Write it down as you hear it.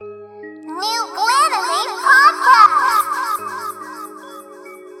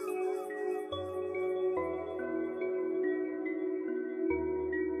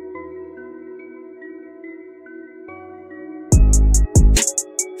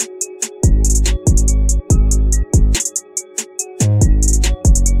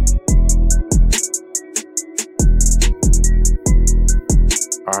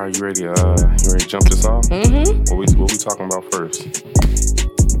You ready to jump this off? Mm-hmm. What we talking about first?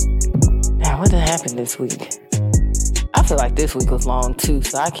 Man, what did happen this week? I feel like this week was long too,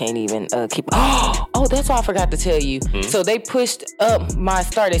 so I can't even keep. Oh, that's why I forgot to tell you. So they pushed up my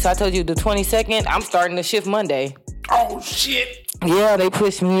start date. So I told you the 22nd. I'm starting the shift Monday. Oh shit! Yeah, they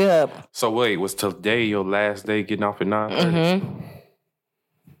pushed me up. So wait, was today your last day getting off at 9:30? Mm-hmm.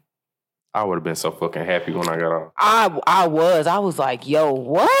 I would have been so fucking happy when I got off. I was like, yo,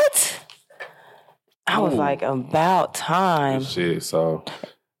 what? I was like, about time. Shit, so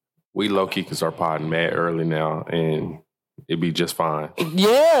we low-key can start podding mad early now, and it'd be just fine.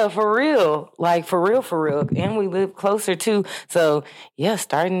 Yeah, for real. Like, for real. And we live closer, too. So, yeah,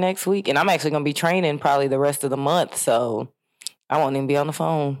 starting next week. And I'm actually going to be training probably the rest of the month, so I won't even be on the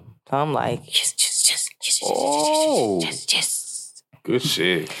phone. So I'm like, just. Good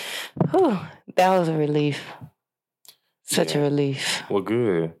shit. Whew, that was a relief. Such a relief. Well,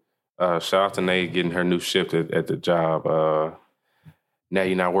 good. Shout out to Nate getting her new shift at the job. Now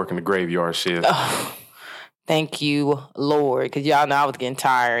you're not working the graveyard shift. Oh, thank you, Lord, because y'all know I was getting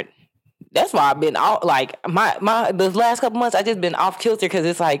tired. That's why I've been off. Like my those last couple months, I just been off kilter because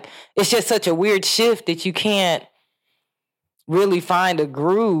it's like it's just such a weird shift that you can't really find a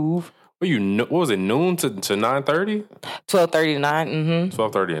groove. What was it, noon to 9:30? 12:30 to 9. Mm-hmm.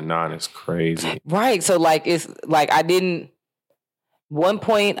 12:30 to 9 is crazy. Right. So like it's like I didn't. One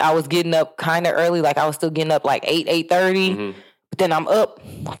point I was getting up kind of early, like I was still getting up like 8:30. Mm-hmm. But then I'm up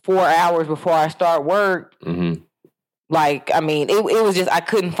 4 hours before I start work. Mm-hmm. Like, I mean, it was just, I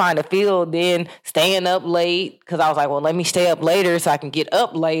couldn't find a feel. Then staying up late, because I was like, well, let me stay up later so I can get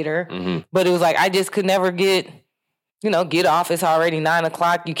up later. Mm-hmm. But it was like, I just could never get off. It's already 9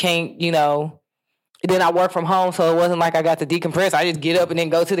 o'clock. You can't, Then I work from home, so it wasn't like I got to decompress. I just get up and then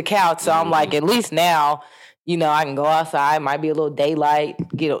go to the couch. So I'm like, at least now, I can go outside. Might be a little daylight,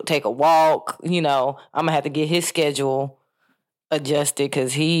 take a walk. I'm going to have to get his schedule adjusted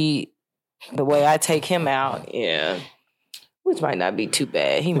because the way I take him out, which might not be too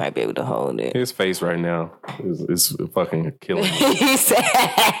bad. He might be able to hold it. His face right now is fucking killing me. He's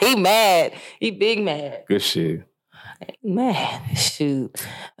sad. He mad. He big mad. Good shit. Man, shoot.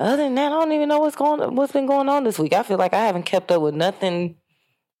 Other than that, I don't even know what's been going on this week. I feel like I haven't kept up with nothing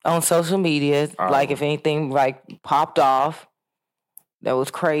on social media. Like if anything like popped off, that was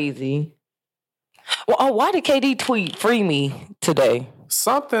crazy. Well, why did KD tweet "free me" today?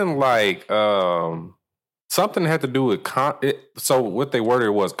 Something like something had to do with so what they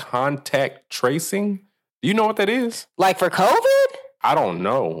worded was contact tracing. Do you know what that is? Like for COVID? I don't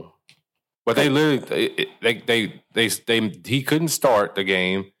know, but they literally he couldn't start the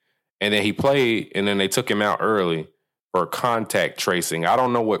game, and then he played, and then they took him out early for contact tracing. I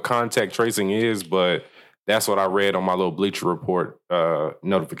don't know what contact tracing is, but that's what I read on my little Bleacher Report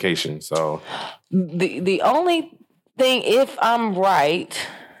notification. So the only thing, if I'm right,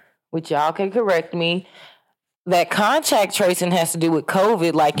 which y'all can correct me, that contact tracing has to do with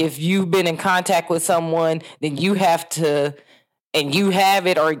COVID. Like if you've been in contact with someone, then you have to, and you have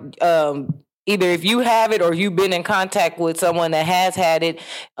it, or either if you have it or you've been in contact with someone that has had it,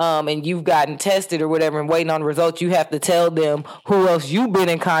 and you've gotten tested or whatever and waiting on results, you have to tell them who else you've been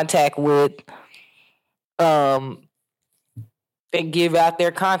in contact with. They give out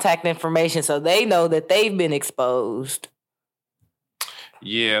their contact information so they know that they've been exposed.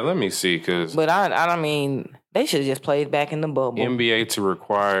 Yeah, let me see, But I mean, they should have just played back in the bubble. NBA to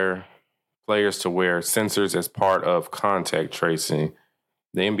require players to wear sensors as part of contact tracing.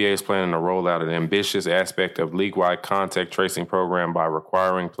 The NBA is planning to roll out an ambitious aspect of league-wide contact tracing program by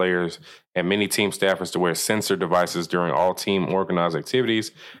requiring players and many team staffers to wear sensor devices during all team organized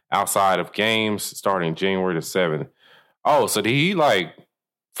activities outside of games starting January the 7th. Oh, so did he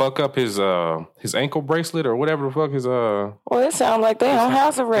fuck up his ankle bracelet or whatever the fuck his Well, it sounds like they on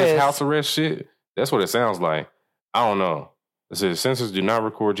house arrest. His house arrest shit. That's what it sounds like. I don't know. It says sensors do not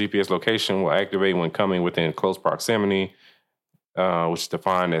record GPS location, will activate when coming within close proximity, which is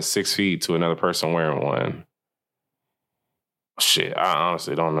defined as 6 feet to another person wearing one. Shit, I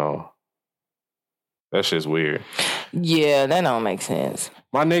honestly don't know. That shit's weird. Yeah, that don't make sense.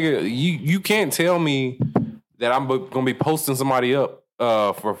 My nigga, you can't tell me that I'm going to be posting somebody up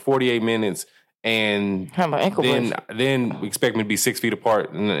for 48 minutes and then expect me to be 6 feet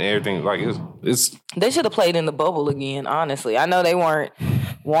apart and everything. Like it's they should have played in the bubble again, honestly. I know they weren't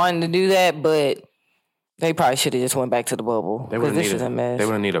wanting to do that, but they probably should have just went back to the bubble. Because this is a mess. They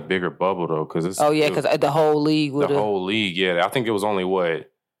would need a bigger bubble though, because because the whole league would have. The whole league, yeah. I think it was only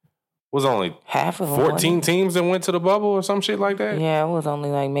half of them, 14 teams that went to the bubble or some shit like that. Yeah, it was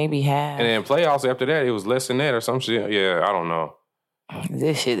only like maybe half. And then playoffs after that, it was less than that or some shit. Yeah, I don't know.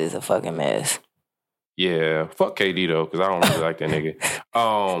 This shit is a fucking mess. Yeah, fuck KD though, because I don't really like that nigga.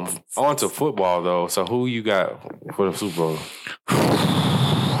 On to football though. So who you got for the Super Bowl?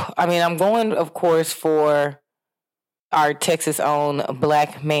 I mean, I'm going, of course, for our Texas own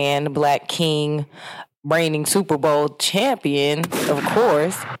black man, black king, reigning Super Bowl champion, of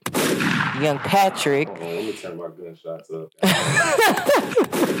course, young Patrick. Let me turn my gunshots up.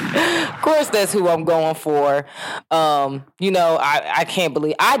 Of course, that's who I'm going for. I can't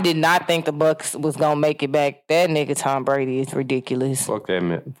believe I did not think the Bucs was gonna make it back. That nigga Tom Brady is ridiculous. Fuck that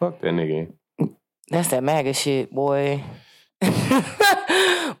man. Fuck that nigga. That's that MAGA shit, boy.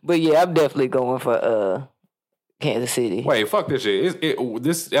 But yeah, I'm definitely going for Kansas City. Wait, fuck this shit.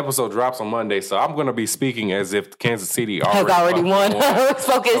 This episode drops on Monday, so I'm going to be speaking as if Kansas City has already won.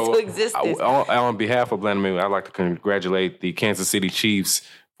 Spoke into existence. On behalf of Blended, I'd like to congratulate the Kansas City Chiefs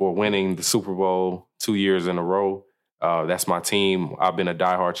for winning the Super Bowl 2 years in a row. That's my team. I've been a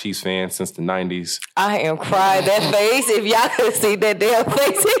diehard Chiefs fan since the 90s. I am crying. That face, if y'all could see that damn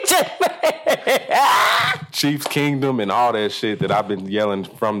face, it just Chiefs Kingdom and all that shit that I've been yelling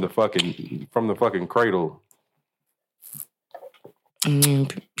from the fucking cradle.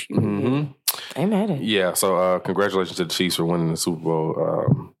 Mm-hmm. Amen. Yeah, so congratulations to the Chiefs for winning the Super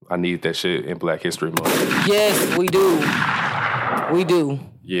Bowl. I need that shit in Black History Month. Yes, we do. We do.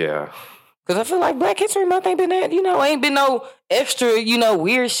 Yeah. Because I feel like Black History Month ain't been that, ain't been no extra,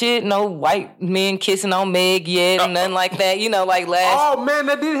 weird shit, no white men kissing on Meg yet, and nothing like that, like last. Oh, man,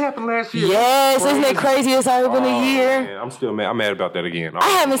 that did happen last year. Yes, isn't it crazy? It's already been a year. Man, I'm still mad. I'm mad about that again. I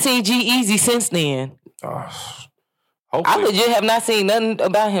haven't seen G-Eazy since then. I legit have not seen nothing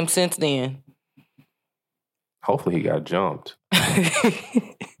about him since then. Hopefully he got jumped.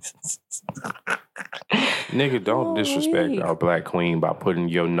 Nigga, don't disrespect our black queen by putting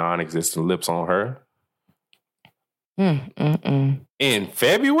your non-existent lips on her. In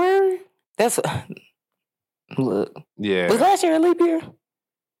February? Look. Yeah. Was last year a leap year?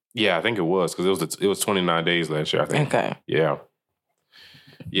 Yeah, I think it was, because it was 29 days last year, I think. Okay. Yeah.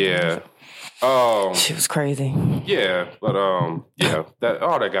 Yeah. She was crazy. Yeah, but yeah,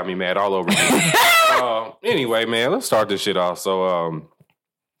 that got me mad all over again. Anyway, man, let's start this shit off. So,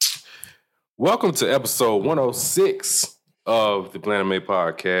 welcome to episode 106 of the Blended May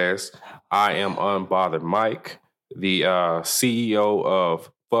podcast. I am Unbothered Mike, the CEO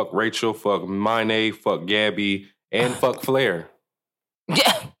of Fuck Rachel, Fuck Mine, Fuck Gabby, and Fuck Flair.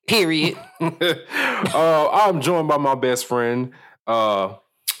 Yeah, period. I'm joined by my best friend,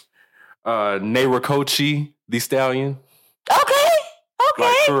 Nerakochi, the stallion. Okay.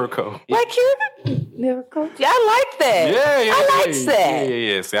 Like Kuroko. Like Nerakochi. I like that. Yeah. I like that.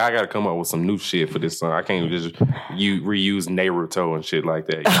 Yeah. See, I got to come up with some new shit for this song. I can't just reuse Naruto and shit like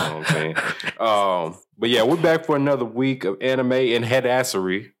that. You know what I'm saying? But yeah, we're back for another week of anime and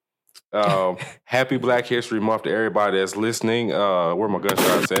headassery. Happy Black History Month to everybody that's listening. Where my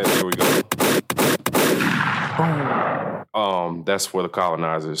gunshots at? There we go. That's for the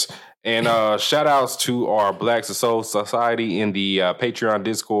colonizers. And shout outs to our Black Soul Society in the Patreon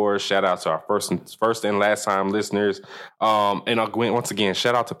Discord. Shout out to our first and last time listeners. And once again,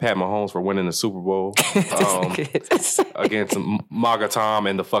 shout out to Pat Mahomes for winning the Super Bowl against MAGA Tom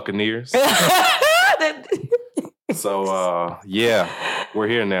and the Fuccaneers. So yeah, we're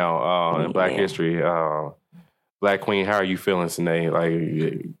here now in Black History. Black Queen, how are you feeling today?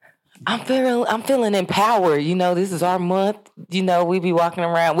 Like, I'm feeling empowered. This is our month. We be walking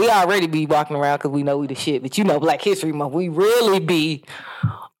around. We already be walking around because we know we the shit. But Black History Month, we really be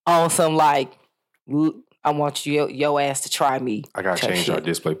on some like, I want your ass to try me. I gotta change our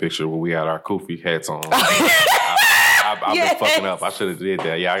display picture where we had our Kofi hats on. I've been fucking up. I should have did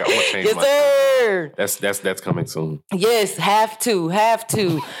that. Yeah, I want to change yes, sir. That's coming soon. Yes, have to.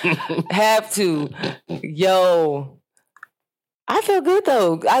 Yo. I feel good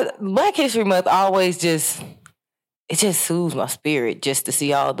though. Black History Month always just soothes my spirit just to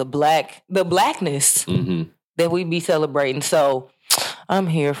see all the blackness that we be celebrating. So I'm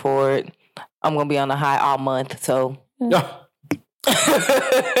here for it. I'm gonna be on the high all month. So how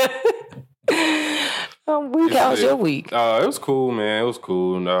was your week? It was cool, man. It was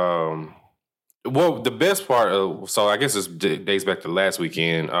cool. Well, the best part so I guess it dates back to last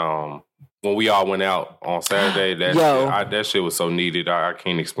weekend. When we all went out on Saturday, that shit was so needed. I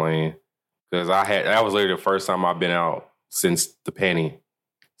can't explain, because that was literally the first time I've been out since the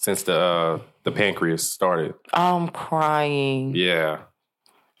pancreas started. I'm crying. Yeah,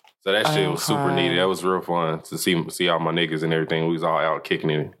 so that shit was super needed. That was real fun to see all my niggas and everything. We was all out kicking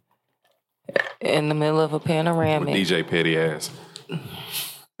it in the middle of a panoramic. With DJ Petty ass.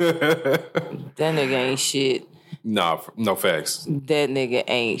 That nigga ain't shit. No facts. That nigga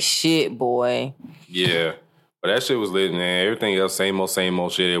ain't shit, boy. Yeah. But that shit was lit, man. Everything else, same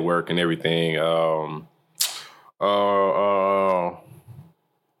old shit at work and everything.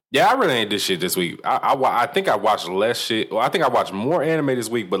 Yeah, I really ain't did shit this week. I think I watched less shit. Well, I think I watched more anime this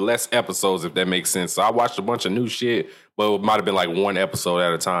week, but less episodes, if that makes sense. So I watched a bunch of new shit, but it might have been like one episode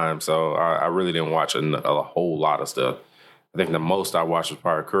at a time. So I really didn't watch a whole lot of stuff. I think the most I watched was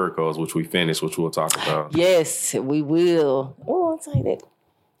probably Kuriko's, which we finished, which we'll talk about. Yes, we will. Oh, I'll say that.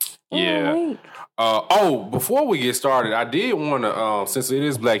 Yeah. Before we get started, I did want to, since it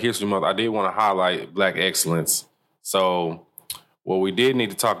is Black History Month, I did want to highlight Black excellence. So what we did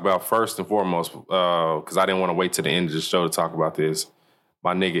need to talk about first and foremost, because I didn't want to wait till the end of the show to talk about this.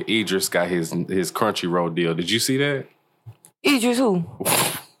 My nigga Idris got his Crunchyroll deal. Did you see that? Idris who?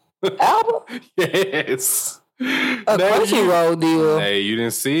 Album? Yes. A Crunchyroll deal. Hey, you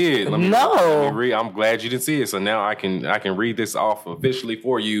didn't see it. Let me read. I'm glad you didn't see it. So now I can read this off officially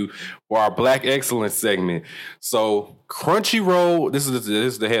for you for our Black Excellence segment. So Crunchyroll, this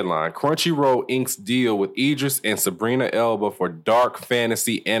is the headline. Crunchyroll inks deal with Idris and Sabrina Elba for dark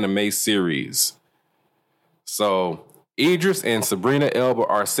fantasy anime series. So Idris and Sabrina Elba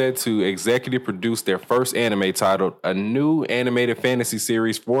are set to executive produce their first anime titled a new animated fantasy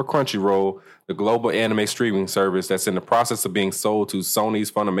series for Crunchyroll, the global anime streaming service that's in the process of being sold to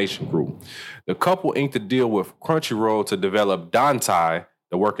Sony's Funimation Group. The couple inked a deal with Crunchyroll to develop Dantai,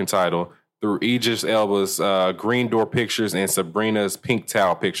 the working title, through Idris Elba's Green Door Pictures and Sabrina's Pink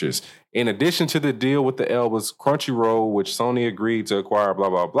Towel Pictures. In addition to the deal with the Elbas, Crunchyroll, which Sony agreed to acquire, blah,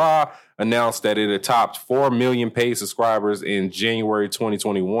 blah, blah, announced that it had topped 4 million paid subscribers in January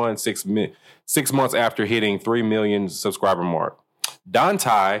 2021, 6 months after hitting 3 million subscriber mark.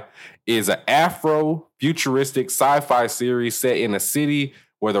 Dantai is an Afro-futuristic sci-fi series set in a city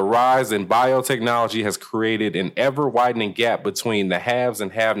where the rise in biotechnology has created an ever-widening gap between the haves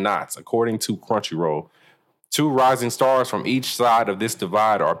and have-nots, according to Crunchyroll. 2 rising stars from each side of this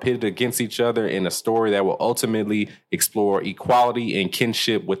divide are pitted against each other in a story that will ultimately explore equality and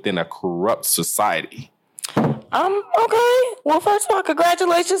kinship within a corrupt society. Okay. Well, first of all,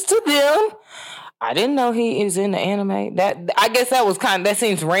 congratulations to them. I didn't know he is in the anime. I guess that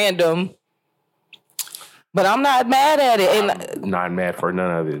seems random. But I'm not mad at it. I'm not mad for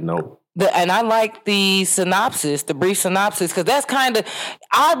none of it, nope. And I like the synopsis, the brief synopsis, because that's kind of,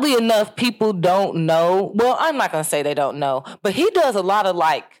 oddly enough, people don't know. Well, I'm not going to say they don't know, but he does a lot of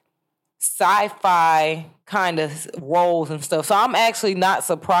like sci-fi kind of roles and stuff. So I'm actually not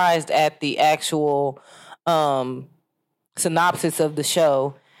surprised at the actual synopsis of the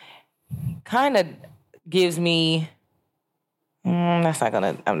show. Kind of gives me...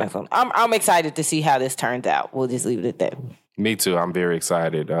 I'm excited to see how this turns out. We'll just leave it at that. Me too. I'm very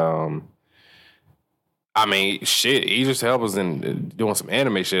excited. I mean, shit, Idris Elba's doing some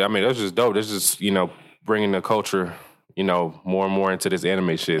anime shit. I mean, that's just dope. That's just, bringing the culture, more and more into this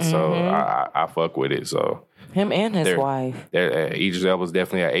anime shit. Mm-hmm. So I fuck with it. So him and his wife. Idris Elba's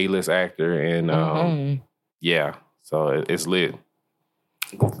definitely an A-list actor. And yeah, so it's lit.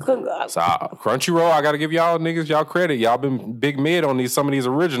 So Crunchyroll, I gotta give y'all niggas y'all credit. Y'all been big mid on some of these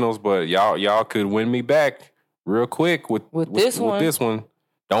originals, but y'all could win me back real quick with this one.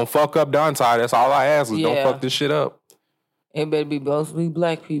 Don't fuck up Dantai. That's all I ask is don't fuck this shit up. It better be mostly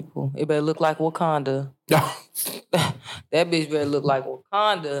black people. It better look like Wakanda. That bitch better look like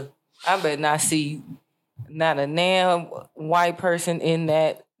Wakanda. I better not see not a damn white person in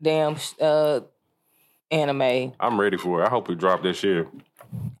that damn anime. I'm ready for it. I hope we drop this year.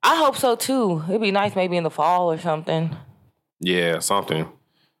 I hope so too. It'd be nice maybe in the fall or something. Yeah, something.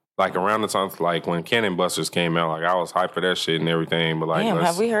 Like around the time, like when Cannon Busters came out, like I was hyped for that shit and everything. But like,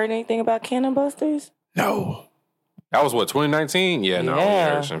 have we heard anything about Cannon Busters? No. That was what, 2019? Yeah, no.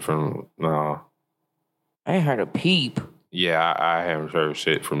 I ain't heard a peep. Yeah, I haven't heard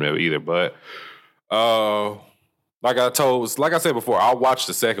shit from them either. But like I said before, I'll watch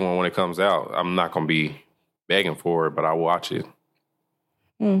the second one when it comes out. I'm not gonna be begging for it, but I'll watch it.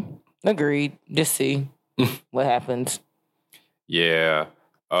 Agreed. Just see what happens. Yeah.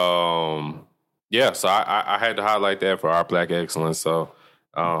 So I had to highlight that for our Black Excellence. So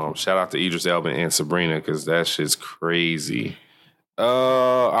shout out to Idris Elba and Sabrina because that shit's crazy.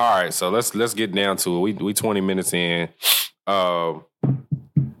 All right, so let's get down to it. We 20 minutes in. So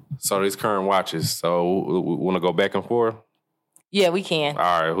these current watches. So we want to go back and forth? Yeah, we can.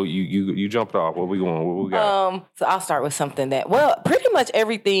 All right, who you jumped off. What we going? What we got? So I'll start with something that pretty much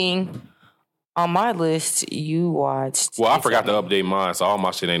everything on my list you watched. Well, I forgot to update mine, so all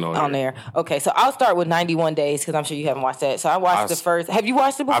my shit ain't on there. Okay, so I'll start with 91 Days because I'm sure you haven't watched that. So I watched the first. Have you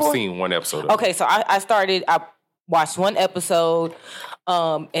watched it before? I've seen one episode of it. Okay, so I started. watched one episode,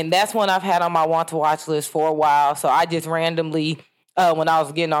 and that's one I've had on my want to watch list for a while. So I just randomly, when I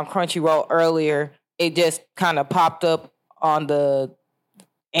was getting on Crunchyroll earlier, it just kind of popped up on the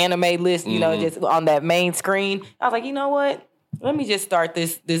anime list, just on that main screen. I was like, you know what? Let me just start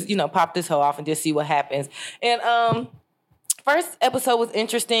this, pop this hoe off and just see what happens. And first episode was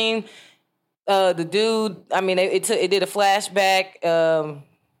interesting. The dude, I mean, it did a flashback.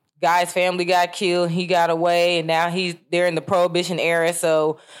 Guy's family got killed. He got away, and now they're in the Prohibition era.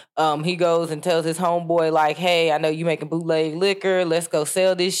 So he goes and tells his homeboy, like, hey, I know you making bootleg liquor. Let's go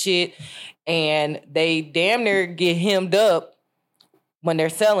sell this shit. And they damn near get hemmed up when they're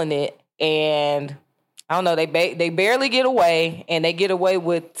selling it. And I don't know, they barely get away, and they get away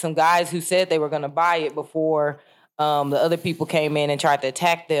with some guys who said they were going to buy it before the other people came in and tried to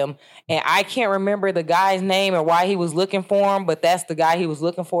attack them. And I can't remember the guy's name or why he was looking for him, but that's the guy he was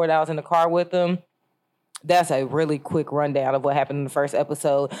looking for that was in the car with him. That's a really quick rundown of what happened in the first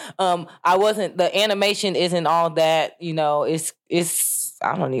episode. The animation isn't all that, it's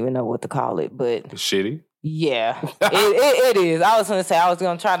I don't even know what to call it, but it's shitty. Yeah, it is. I was going to say, I was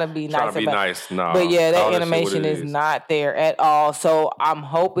going to try to be nice. No. But yeah, that animation is not there at all. So I'm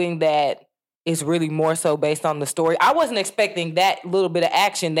hoping that it's really more so based on the story. I wasn't expecting that little bit of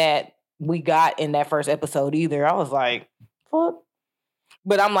action that we got in that first episode either. I was like, fuck.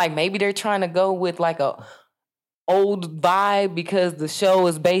 But I'm like, maybe they're trying to go with like a old vibe because the show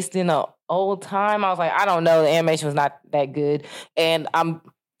is based in a old time. I was like, I don't know. The animation was not that good. And I'm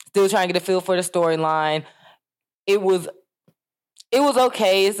still trying to get a feel for the storyline. It was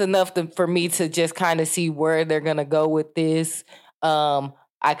okay. It's enough for me to just kind of see where they're going to go with this.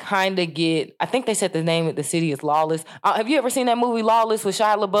 I kind of I think they said the name of the city is Lawless. Have you ever seen that movie Lawless with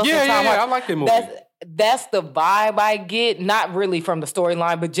Shia LaBeouf? Yeah, I like that movie. That's the vibe I get, not really from the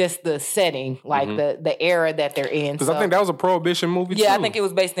storyline, but just the setting, like the era that they're in. Because I think that was a Prohibition movie too. Yeah, I think it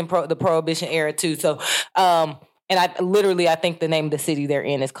was based in the Prohibition era too. So, and I think the name of the city they're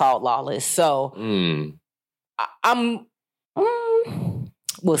in is called Lawless. So,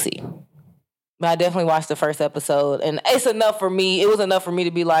 we'll see. But I definitely watched the first episode, and it's enough for me. It was enough for me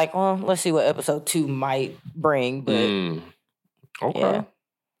to be like, well, let's see what episode 2 might bring. But okay.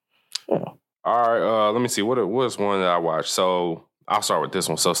 Yeah. All right, let me see. What was one that I watched? So I'll start with this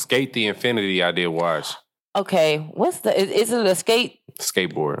one. So Skate the Infinity, I did watch. Okay, is it a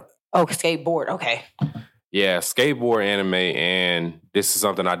skateboard? Oh, skateboard. Okay. Yeah, skateboard anime, and this is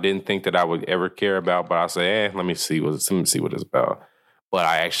something I didn't think that I would ever care about, but I said, let me see what it's about. But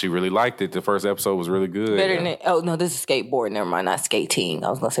I actually really liked it. The first episode was really good. Better than this is skateboard. Never mind, not skating. I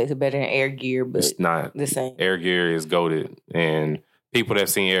was gonna say it's better than Air Gear, but it's not the same. Air Gear is goated, and people that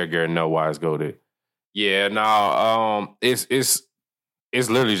seen Air Gear know why it's goated. Yeah, no, it's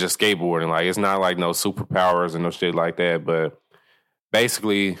literally just skateboarding. Like it's not like no superpowers and no shit like that. But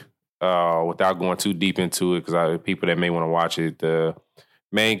basically, without going too deep into it, because people that may want to watch it, the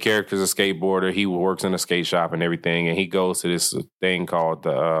main character is a skateboarder. He works in a skate shop and everything, and he goes to this thing called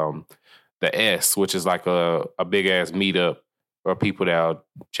the S, which is like a big ass meetup for people that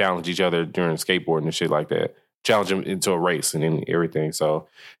challenge each other during skateboarding and shit like that. Challenge him into a race and everything. So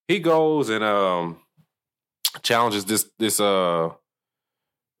he goes and challenges this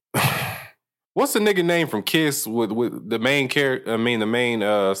what's the nigga name from Kiss with the main character? I mean the main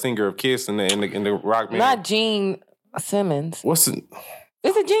singer of Kiss in the rock band. Not Gene Simmons. What's it?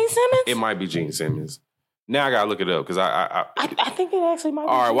 Is it Gene Simmons? It might be Gene Simmons. Now I gotta look it up because I think it actually might be.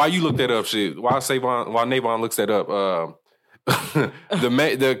 All right, while you look that up, shit. While Navon looks that up, the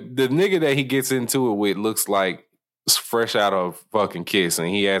nigga that he gets into it with looks like fresh out of fucking Kiss, and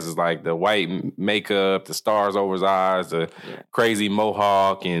he has his like the white makeup, the stars over his eyes, the crazy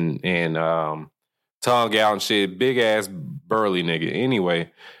mohawk, and tongue out and shit. Big ass burly nigga.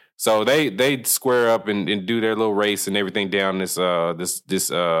 Anyway. So they square up and do their little race and everything down this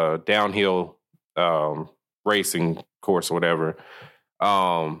downhill racing course or whatever.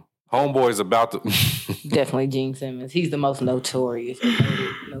 Homeboy's about to definitely Gene Simmons. He's the most notorious,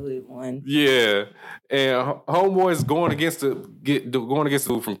 noted one. Yeah, and Homeboy's going against the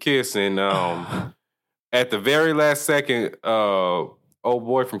dude from Kiss, and at the very last second, old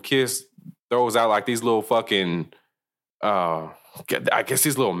boy from Kiss throws out like these little fucking. I guess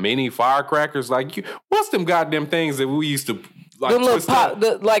these little mini firecrackers, like what's them goddamn things that we used to like? The little pop,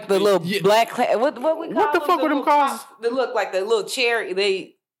 the little black. What we call what the fuck were them called? They look like the little cherry.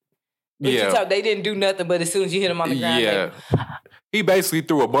 They didn't do nothing, but as soon as you hit them on the ground, he basically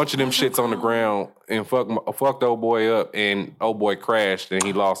threw a bunch of them shits on the ground and fucked old boy up, and old boy crashed and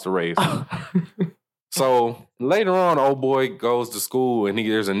he lost the race. So later on, old boy goes to school, and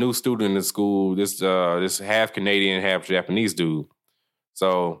there's a new student in school. This half Canadian, half Japanese dude.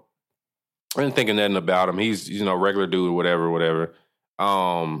 So I didn't think of nothing about him. He's regular dude, whatever.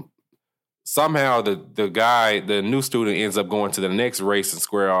 Somehow the new student ends up going to the next race and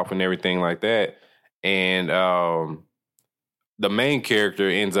square off and everything like that, and the main character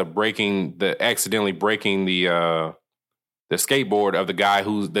ends up accidentally breaking the skateboard of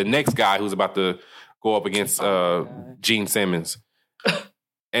the next guy who's about to go up against Gene Simmons.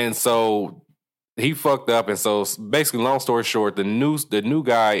 And so he fucked up. And so basically, long story short, the new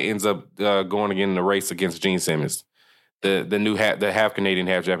guy ends up going again in the race against Gene Simmons, the half Canadian,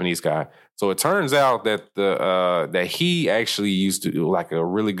 half Japanese guy. So it turns out that that he actually used to like a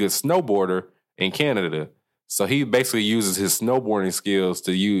really good snowboarder in Canada. So he basically uses his snowboarding skills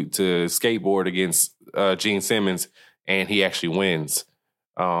to skateboard against Gene Simmons, and he actually wins.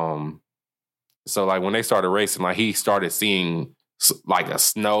 So like when they started racing, like he started seeing like a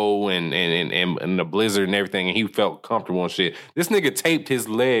snow and the blizzard and everything, and he felt comfortable and shit. This nigga taped his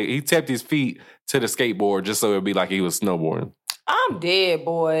feet to the skateboard just so it'd be like he was snowboarding. I'm dead,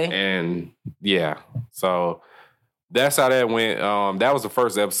 boy. And yeah, so that's how that went. That was the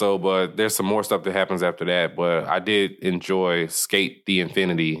first episode, but there's some more stuff that happens after that. But I did enjoy Skate the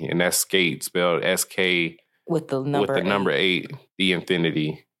Infinity, and that's Skate spelled SK with the number 8, the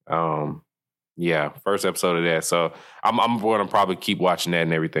Infinity. Yeah, first episode of that. So I'm going to probably keep watching that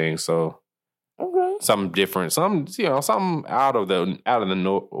and everything. So okay, something different, something out of the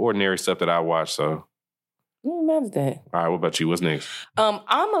ordinary stuff that I watch. So. That's that. All right, what about you? What's next? I'm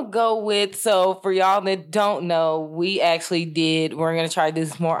gonna go with, so for y'all that don't know, we're gonna try to do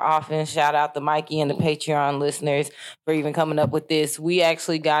this more often. Shout out to Mikey and the Patreon listeners for even coming up with this. We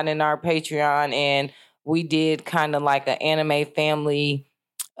actually got in our Patreon and we did kind of like an anime family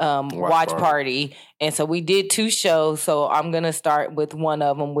watch party. And so we did 2 shows. So I'm going to start with one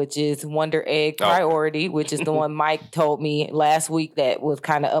of them, which is Wonder Egg Priority, which is the one Mike told me last week that was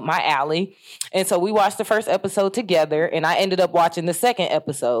kind of up my alley. And so we watched the first episode together, and I ended up watching the second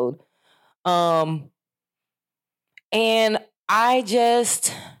episode. And I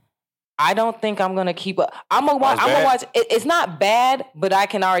don't think I'm going to keep up. I'm going to watch. It's not bad, but I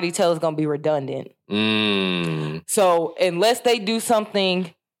can already tell it's going to be redundant. So unless they do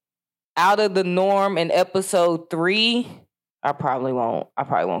something out of the norm in episode 3, I probably won't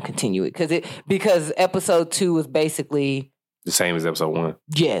continue it because episode 2 is basically the same as episode 1.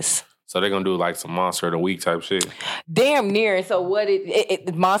 Yes. So they're gonna do like some Monster of the Week type shit. Damn near. So what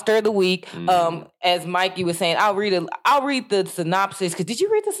it Monster of the Week? As Mikey was saying, I'll read the synopsis. Cause did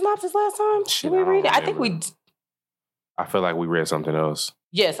you read the synopsis last time? Did we read it? I think we. I feel like we read something else.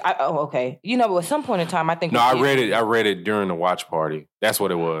 Yes. Okay. But at some point in time, I think. No, I read it. I read it during the watch party. That's what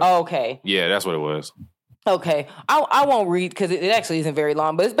it was. Oh, okay. Yeah, that's what it was. Okay. I won't read because it actually isn't very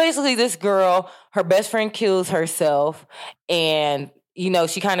long. But it's basically this girl. Her best friend kills herself, and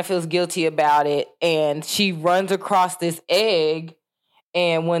she kind of feels guilty about it, and she runs across this egg.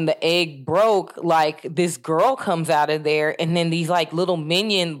 And when the egg broke, like this girl comes out of there, and then these like little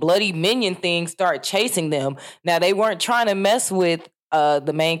bloody minion things start chasing them. Now they weren't trying to mess with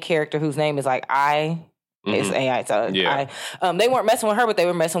the main character whose name is like it's AI. So yeah. They weren't messing with her, but they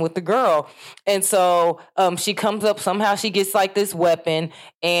were messing with the girl. And so she comes up, somehow she gets like this weapon,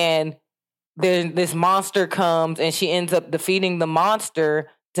 and then this monster comes, and she ends up defeating the monster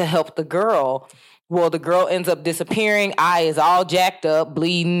to help the girl. Well, the girl ends up disappearing. Eye is all jacked up,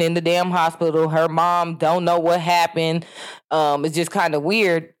 bleeding in the damn hospital. Her mom don't know what happened. It's just kind of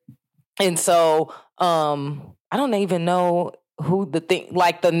weird. And so I don't even know who the thing,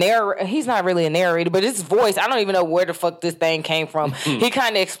 like the narrator, he's not really a narrator, but his voice, I don't even know where the fuck this thing came from. He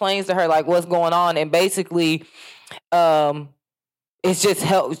kind of explains to her like what's going on, and basically it's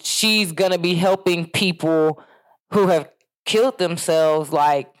just she's gonna be helping people who have killed themselves.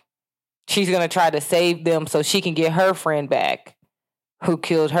 Like she's gonna try to save them so she can get her friend back who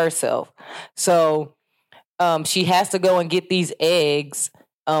killed herself. So she has to go and get these eggs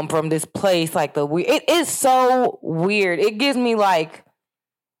from this place. Like it is so weird. It gives me like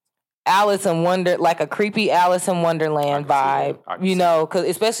Alice in Wonder, like a creepy Alice in Wonderland vibe, because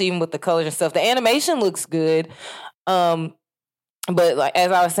especially even with the colors and stuff. The animation looks good. But like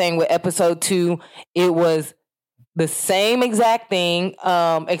as I was saying with episode 2, it was the same exact thing,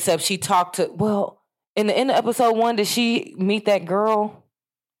 except she talked to. Well, in the end of episode 1, did she meet that girl?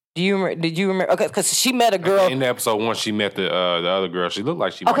 Did you remember? Okay, because she met a girl in episode 1. She met the other girl. She looked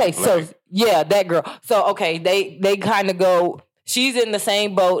like she. Okay, so yeah, that girl. So okay, they kind of go. She's in the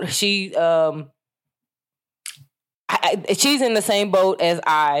same boat. She's in the same boat as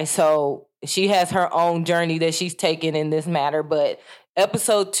I. So she has her own journey that she's taken in this matter. But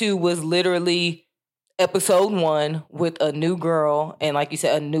episode 2 was literally episode 1 with a new girl and, like you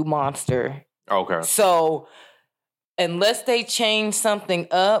said, a new monster. Okay. So unless they change something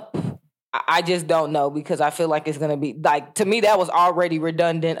up, I just don't know, because I feel like it's going to be, like, to me, that was already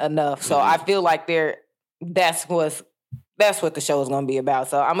redundant enough. So I feel like that's what the show is going to be about.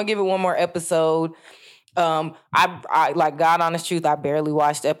 So I'm going to give it one more episode. I like, God honest truth, I barely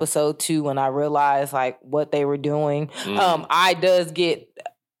watched episode 2 when I realized like what they were doing. I does get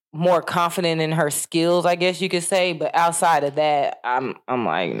more confident in her skills, I guess you could say, but outside of that, I'm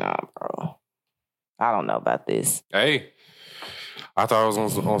like, nah, bro, I don't know about this. Hey, I thought it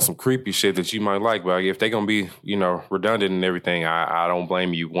was on some creepy shit that you might like, but if they're gonna be, redundant and everything, I don't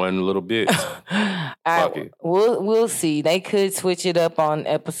blame you one little bit. Fuck it. We'll see. They could switch it up on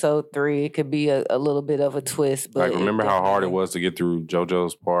episode 3. It could be a little bit of a twist. But like, remember how hard it was to get through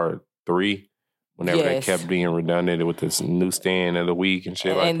JoJo's part 3? Whenever they kept being redundant with this newsstand of the week and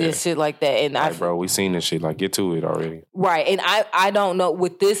shit like that. And this shit like that. And bro, we seen this shit. Like, get to it already. Right. And I don't know,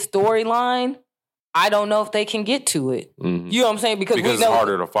 with this storyline, I don't know if they can get to it. Mm-hmm. You know what I'm saying? Because it's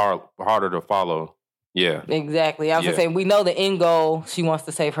harder to follow. Yeah. Exactly. I was saying, we know the end goal. She wants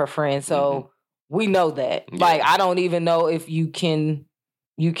to save her friend. So we know that. Yeah. Like, I don't even know if you can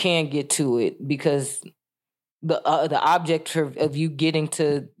get to it, because the object of you getting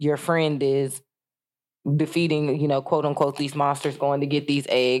to your friend is defeating, quote unquote, these monsters, going to get these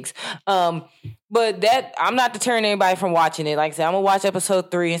eggs. But that, I'm not deterring anybody from watching it. Like I said, I'm gonna watch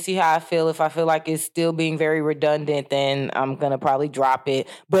episode 3 and see how I feel. If I feel like it's still being very redundant, then I'm gonna probably drop it.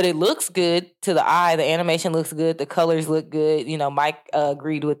 But it looks good to the eye. The animation looks good. The colors look good. Mike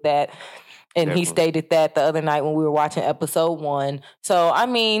agreed with that. And Definitely. He stated that the other night when we were watching episode 1. So, I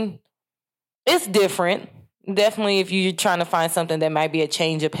mean, it's different. Definitely, if you're trying to find something that might be a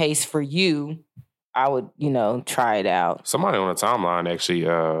change of pace for you, I would, try it out. Somebody on the timeline actually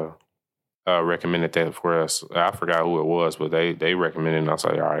recommended that for us. I forgot who it was, but they recommended it, and I was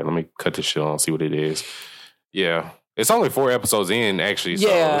like, all right, let me cut this shit on, see what it is. Yeah. It's only 4 episodes in, actually, so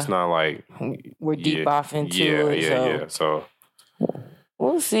it's not like... We're deep off into it. So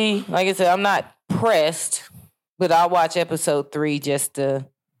we'll see. Like I said, I'm not pressed, but I'll watch episode 3 just to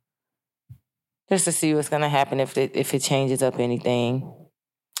see what's going to happen if it changes up anything.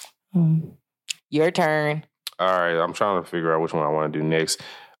 Your turn. All right, I'm trying to figure out which one I want to do next.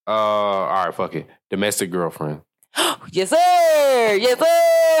 All right, fuck it. Domestic Girlfriend. Yes, sir. Yes,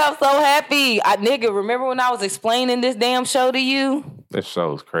 sir. I'm so happy. Nigga, remember when I was explaining this damn show to you? This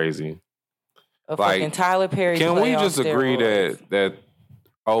show is crazy. Fucking Tyler Perry. Can we just agree that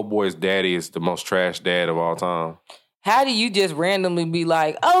old boy's daddy is the most trash dad of all time? How do you just randomly be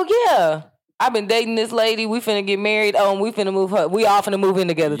like, oh yeah, I've been dating this lady. We finna get married. Oh, and we finna move her. We all finna move in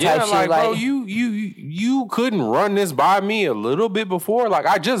together. Type shit. Bro, you couldn't run this by me a little bit before. Like,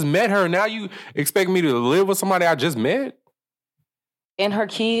 I just met her. Now you expect me to live with somebody I just met? And her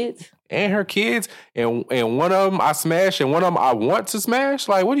kids. And one of them I smash, and one of them I want to smash.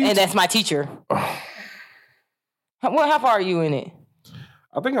 Like, what do you? And that's my teacher. How far are you in it?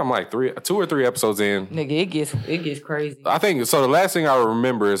 I think I'm like 2 or 3 episodes in. Nigga, it gets crazy. I think so. The last thing I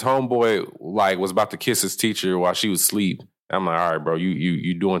remember is homeboy was about to kiss his teacher while she was asleep. I'm like, all right, bro,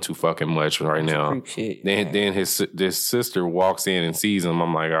 you doing too fucking much right now. Creep shit, then this sister walks in and sees him.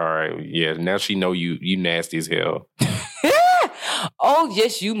 I'm like, all right, yeah. Now she know you nasty as hell. Oh,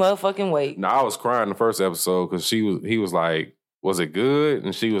 yes, you motherfucking wait. No, I was crying the first episode because he was like, was it good?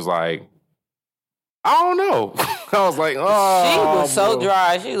 And she was like, I don't know. I was like, oh. She was so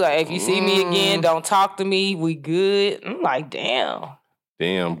dry. She was like, if you see me again, don't talk to me. We good. I'm like, damn.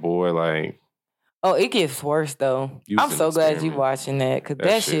 Damn, boy. Like. Oh, it gets worse, though. I'm so glad you watching that, because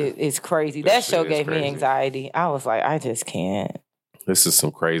that shit is crazy. That show gave me anxiety. I was like, I just can't. This is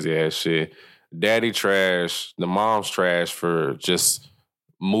some crazy ass shit. Daddy trash. The mom's trash for just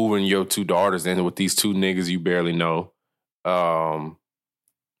moving your 2 daughters in with these 2 niggas you barely know.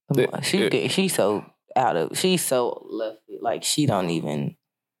 She's so out of, she's so left, like she don't even.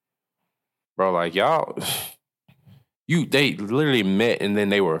 Bro, like y'all, they literally met and then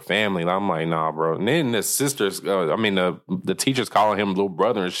they were a family. I'm like, nah, bro. And then the sisters, the teachers calling him little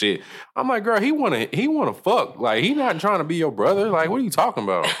brother and shit. I'm like, girl, he wanna fuck. Like, he not trying to be your brother. Like, what are you talking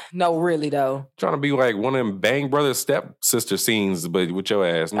about? No, really though. Trying to be like one of them Bang Brothers stepsister scenes, but with your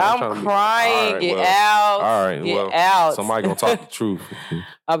ass. I'm crying. Get out. All right, get out. Somebody gonna talk the truth.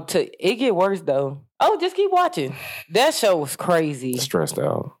 It get worse though. Oh, just keep watching. That show was crazy. Stressed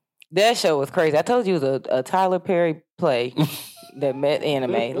out. That show was crazy. I told you it was a Tyler Perry play that met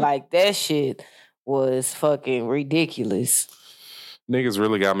anime. Like, that shit was fucking ridiculous. Niggas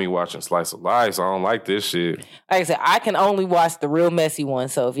really got me watching Slice of Life, so I don't like this shit. Like I said, I can only watch the real messy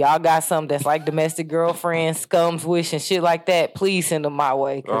ones. So if y'all got something that's like Domestic Girlfriend, Scum's Wish, and shit like that, please send them my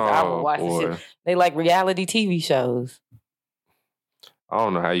way. Because I will watch this shit. They like reality TV shows. I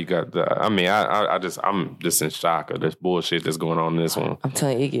don't know how you got that. I mean, I'm just in shock of this bullshit that's going on in this one. I'm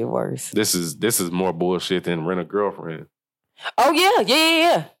telling you, it get worse. This is more bullshit than Rent a Girlfriend. Oh,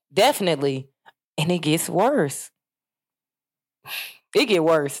 yeah. Definitely. And it gets worse. It get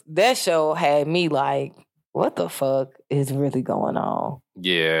worse. That show had me like, what the fuck is really going on?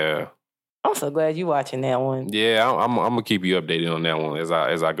 Yeah. I'm so glad you watching that one. Yeah, I'm gonna keep you updated on that one as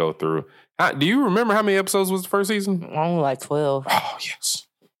I go through. Do you remember how many episodes was the first season? Only like 12. Oh, yes.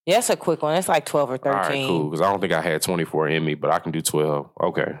 Yeah, it's a quick one. It's like 12 or 13. All right, cool. Because I don't think I had 24 in me, but I can do 12.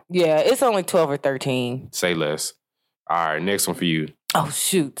 Okay. Yeah, it's only 12 or 13. Say less. All right, next one for you. Oh,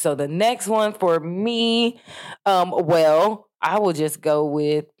 shoot. So the next one for me, well, I will just go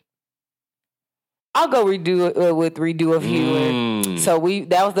with, I'll go with Redo of Healer. So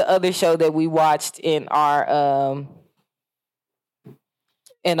that was the other show that we watched in our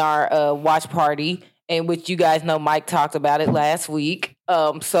watch party, in which you guys know Mike talked about it last week.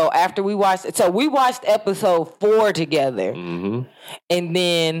 So after we watched episode 4 together, and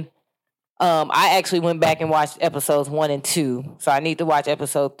then I actually went back and watched episodes 1 and 2. So I need to watch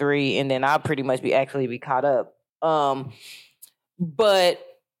episode 3, and then I'll pretty much be caught up. But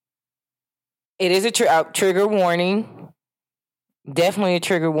it is a trigger warning. Definitely a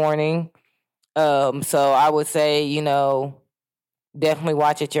trigger warning. So I would say, definitely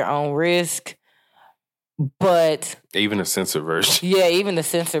watch at your own risk. But even the censored version. Yeah, even the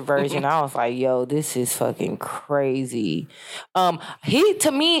censored version. I was like, yo, this is fucking crazy.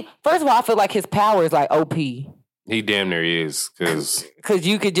 To me, first of all, I feel like his power is like OP. He damn near is, because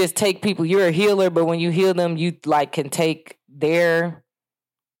you could just take people. You're a healer, but when you heal them, you like can take their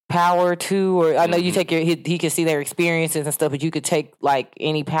power too. Or I know you take he can see their experiences and stuff, but you could take like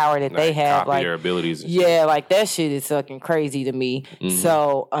any power that they have, like their abilities. And shit. Like that shit is fucking crazy to me.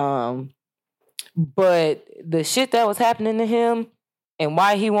 So, but the shit that was happening to him and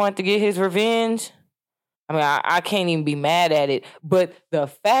why he wanted to get his revenge. I mean, I can't even be mad at it. But the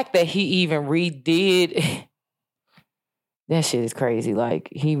fact that he even redid. That shit is crazy. Like,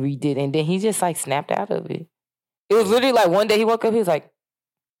 he redid, and then he just, like, snapped out of it. It was literally, like, one day he woke up, he was like,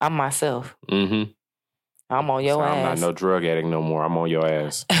 I'm myself. I'm on your ass. I'm not no drug addict no more. I'm on your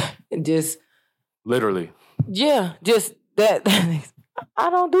ass. Just. Literally. Yeah, just that. I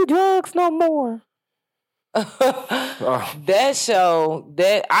don't do drugs no more. That show,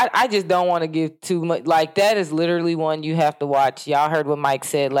 I just don't want to give too much. Like, that is literally one you have to watch. Y'all heard what Mike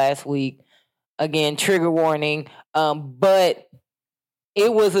said last week. Again, trigger warning. But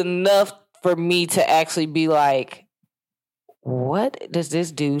it was enough for me to actually be like, what does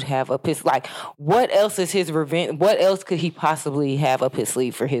this dude have up his, like, what else is his revenge? What else could he possibly have up his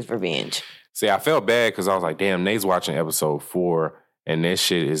sleeve for his revenge? See, I felt bad because I was like, damn, Nate's watching episode 4 and this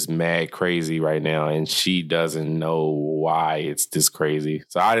shit is mad crazy right now and she doesn't know why it's this crazy.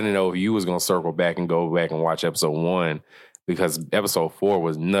 So I didn't know if you was going to circle back and go back and watch episode 1. Because episode 4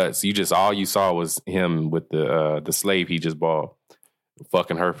 was nuts. All you saw was him with the slave he just bought,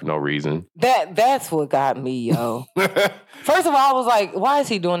 fucking her for no reason. That's what got me, yo. First of all, I was like, why is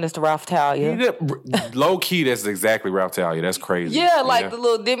he doing this to Ralph Talia? Low key, that's exactly Ralph Talia. That's crazy. Yeah, like the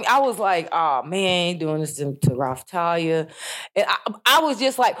little Demi. I was like, oh man, ain't doing this to Ralph Talia. And I was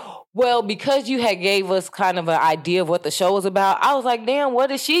just like, well, because you had gave us kind of an idea of what the show was about, I was like, damn, what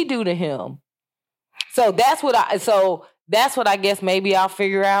did she do to him? So that's what I guess maybe I'll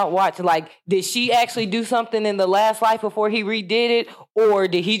figure out. Watch, like, did she actually do something in the last life before he redid it? Or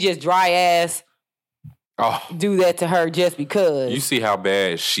did he just dry ass do that to her just because? You see how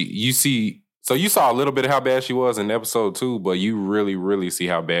bad so you saw a little bit of how bad she was in episode 2, but you really, really see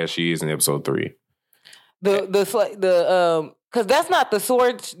how bad she is in episode 3. Because that's not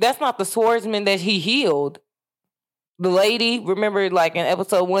the swordsman that he healed. The lady, remember, like in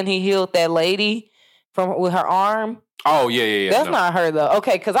episode 1, he healed that lady with her arm. Oh, yeah. That's not her, though.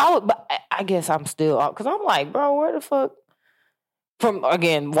 Okay, because I guess I'm still... Because I'm like, bro, where the fuck... From,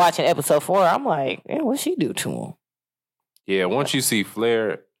 again, watching episode 4, I'm like, man, what'd she do to him? Yeah, once you see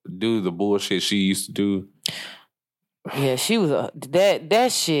Flair do the bullshit she used to do... Yeah, she was...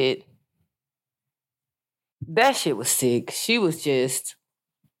 That shit... That shit was sick. She was sick.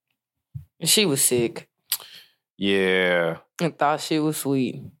 Yeah. And thought she was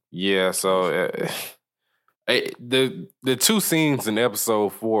sweet. Yeah, so... The two scenes in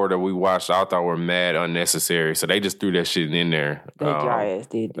episode 4 that we watched, I thought were mad unnecessary. So they just threw that shit in there. They dry ass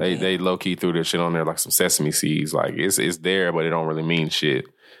did. They low key threw that shit on there like some sesame seeds. Like it's there, but it don't really mean shit.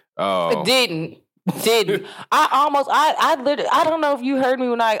 It didn't. I literally, I don't know if you heard me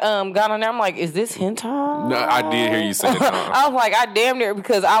when I got on there. I'm like, is this hentai? No, I did hear you say it. I was like, I damn near,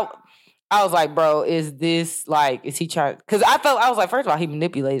 because I was like, bro, is this like, is he trying? Because I was like, first of all, he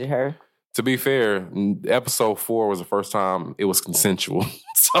manipulated her. To be fair, episode 4 was the first time it was consensual.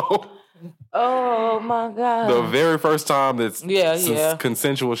 So, oh my god, the very first time that yeah,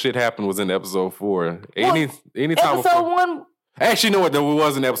 consensual shit happened was in episode 4. Anytime episode 1. Actually, you know what? There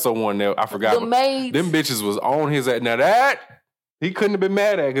was in episode 1. There, I forgot. The maids. Them bitches was on his ass. Now that he couldn't have been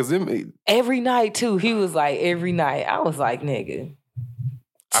mad at because every night too. He was like every night. I was like, nigga.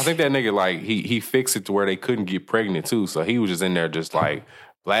 I think that nigga like he fixed it to where they couldn't get pregnant too. So he was just in there just like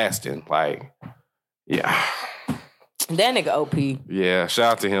blasting. Like, yeah. That nigga OP. Yeah,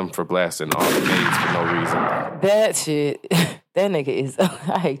 shout out to him for blasting all the maids for no reason. That shit. That nigga is.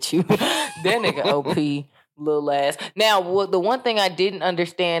 I hate you. That nigga OP. Little ass. Now, the one thing I didn't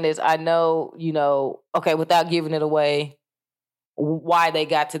understand is I know, okay, without giving it away, why they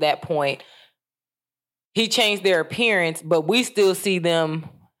got to that point. He changed their appearance, but we still see them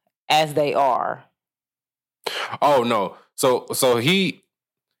as they are. Oh no. So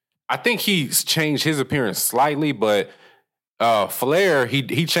I think he's changed his appearance slightly, but Flair,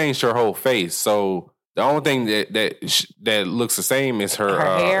 he changed her whole face. So the only thing that looks the same is her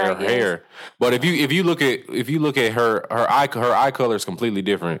hair. But if you look at her eye color is completely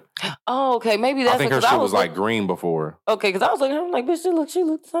different. Oh, okay. Maybe that's. I think her shit was like green before. Okay, because I was like, bitch, she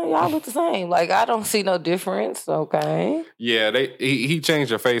look the same. Y'all look the same. Like I don't see no difference. Okay. Yeah, he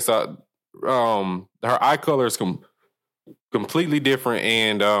changed her face up. Her eye color is completely different,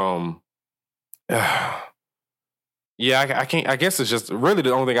 and yeah, I can't. I guess it's just really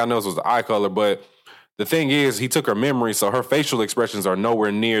the only thing I know was the eye color, but. The thing is, he took her memory, so her facial expressions are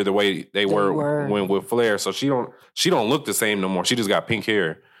nowhere near the way they were when with Flair. So she don't look the same no more. She just got pink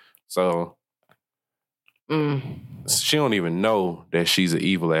hair, so she don't even know that she's an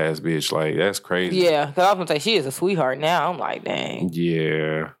evil ass bitch. Like that's crazy. Yeah, because I was gonna say she is a sweetheart now. I'm like, dang.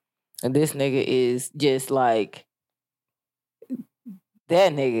 Yeah. And this nigga is just like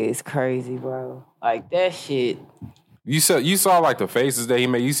that. Nigga is crazy, bro. Like that shit. You saw like the faces that he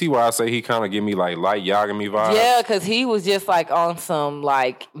made. You see why I say he kind of give me like light Yagami vibes? Yeah, because he was just like on some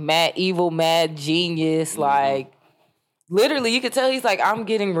like mad genius. Mm-hmm. Like literally, you could tell he's like, I'm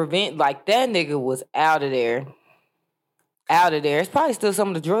getting revenge. Like that nigga was out of there. Out of there. It's probably still some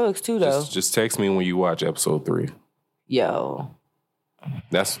of the drugs too, though. Just text me when you watch episode 3. Yo,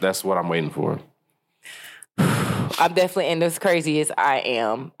 that's what I'm waiting for. I'm definitely, and as crazy as I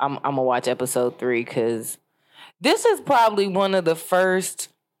am, I'm gonna watch episode 3 because. This is probably one of the first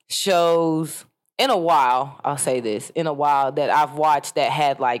shows in a while, I'll say this, in a while that I've watched that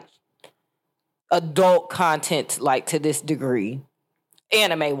had like adult content like to this degree.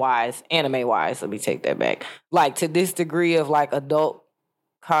 Anime wise, let me take that back. Like to this degree of like adult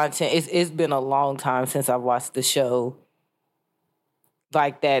content. It's been a long time since I've watched the show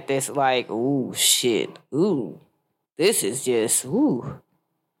like that. That's like, ooh, shit. Ooh. This is just, ooh.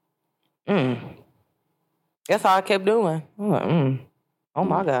 That's all I kept doing. I'm like, oh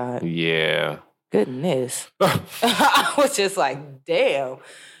my God. Yeah. Goodness. I was just like, damn.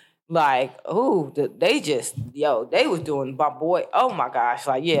 Like, ooh, they was doing my boy. Oh my gosh.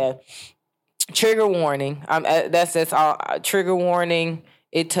 Like, yeah. Trigger warning. That's all. Trigger warning.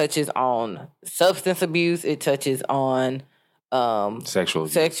 It touches on substance abuse. It touches on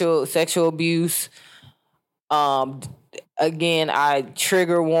sexual abuse. Again,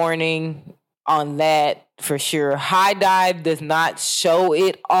 trigger warning on that for sure. High Dive does not show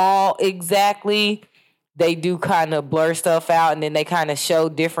it all exactly. They do kind of blur stuff out and then they kind of show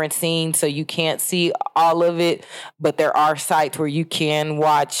different scenes so you can't see all of it. But there are sites where you can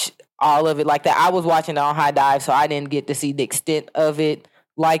watch all of it like that. I was watching it on High Dive, so I didn't get to see the extent of it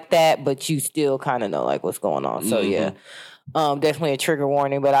like that, but you still kind of know like what's going on. So yeah, definitely a trigger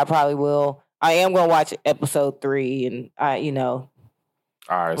warning, but I probably will. I am going to watch episode 3 and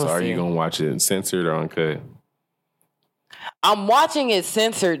all right, so are you going to watch it censored or uncut? I'm watching it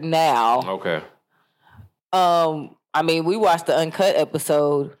censored now. Okay. I mean, we watched the uncut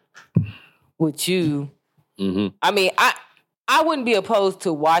episode with you. Mm-hmm. I mean, I wouldn't be opposed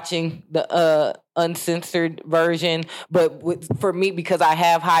to watching the uncensored version, but for me, because I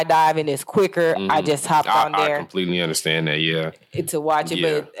have High Dive and it's quicker, I just hopped on there. I completely understand that, yeah. To watch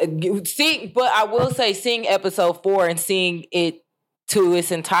it, but I will say seeing episode 4 and seeing it to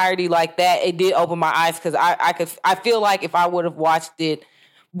its entirety like that, it did open my eyes because I feel like if I would have watched it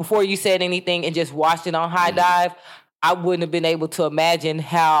before you said anything and just watched it on High Dive, I wouldn't have been able to imagine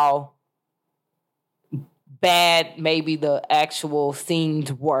how bad maybe the actual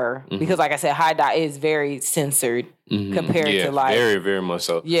scenes were. Because like I said, High Dive is very censored compared to like... very, very much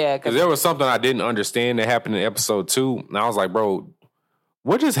so. Yeah. Because there was something I didn't understand that happened in episode 2. And I was like, bro,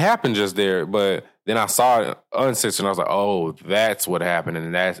 what just happened just there? But then I saw it uncensored and I was like, oh, that's what happened.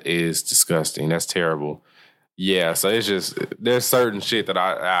 And that is disgusting. That's terrible. Yeah, so it's just, there's certain shit that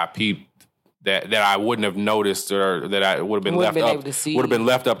I peeped that I wouldn't have noticed or that I would have been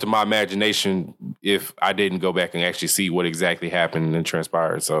left up to my imagination if I didn't go back and actually see what exactly happened and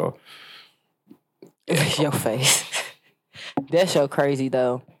transpired. So your face. That show crazy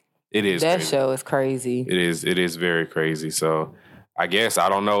though. It is. That crazy. show is crazy. It is very crazy. So I guess I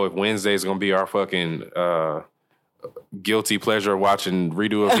don't know if Wednesday's gonna be our fucking guilty pleasure watching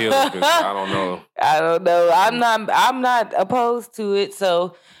redo of Hill. I don't know. I don't know. I'm not opposed to it.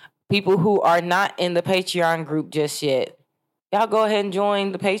 So people who are not in the Patreon group just yet, y'all go ahead and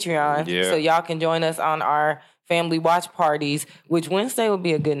join the Patreon. Yeah. So y'all can join us on our family watch parties, which Wednesday would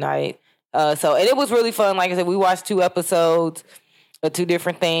be a good night. And it was really fun. Like I said, we watched 2 episodes of 2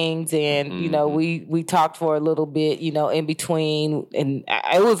 different things, and you know, we talked for a little bit, you know, in between, and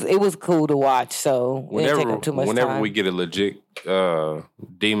it was cool to watch. So it didn't take up too much time. Whenever we get a legit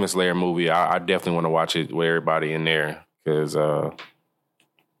Demon Slayer movie, I definitely want to watch it with everybody in there because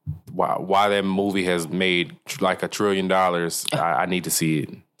why that movie has made like $1 trillion, I need to see it.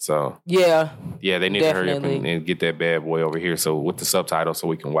 So yeah, they need to hurry up and get that bad boy over here. So with the subtitles, so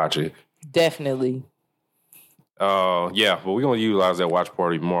we can watch it. Definitely. Yeah, but we're gonna utilize that watch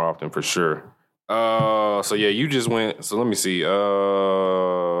party more often for sure. So yeah, you just went. So let me see. You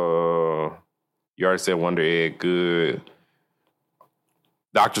already said Wonder Egg, good.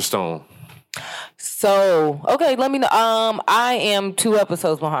 Dr. Stone. So okay, let me know. I am 2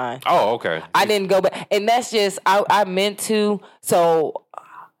 episodes behind. Oh, okay. I didn't go back, and that's just I meant to. So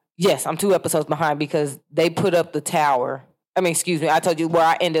yes, I'm 2 episodes behind because they put up the tower. I mean, excuse me. I told you where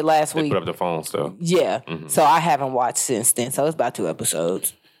I ended last week. They put up the phone stuff. Yeah. Mm-hmm. So I haven't watched since then. So it's about 2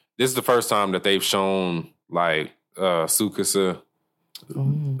 episodes. This is the first time that they've shown like Tsukasa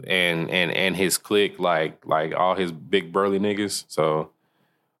and his clique, like all his big burly niggas. So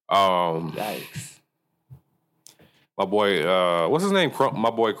yikes. My boy, what's his name? My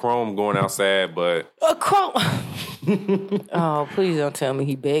boy Chrome going outside, but Chrome. Oh, please don't tell me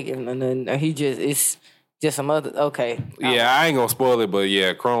he begging and then he it's just some other. Okay. Yeah, I ain't gonna spoil it, but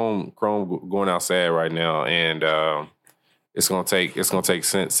yeah, Chrome going outside right now, and it's gonna take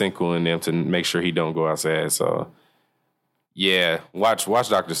Senku and them to make sure he don't go outside. So yeah, watch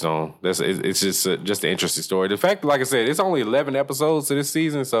Dr. Stone. It's just an interesting story. The fact, like I said, it's only 11 episodes to this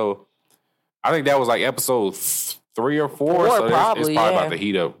season, so I think that was like episode 3 or 4. So probably, it's probably about to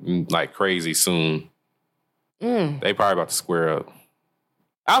heat up like crazy soon. They probably about to square up.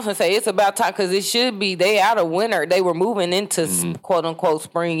 I was gonna say it's about time because it should be. They out of winter. They were moving into quote unquote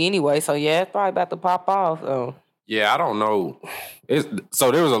spring anyway. So yeah, it's probably about to pop off. So yeah, I don't know.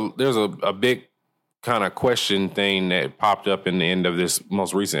 So there was a big kind of question thing that popped up in the end of this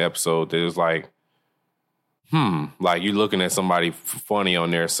most recent episode. That was like, like you looking at somebody funny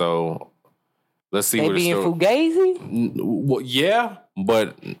on there. So let's see. They what being fugazi. Well, yeah,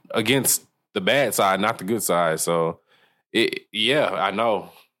 but against the bad side, not the good side. So. I know.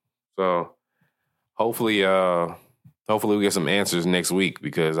 So hopefully we get some answers next week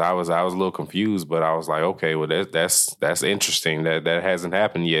because I was a little confused, but I was like, okay, well that's interesting. That hasn't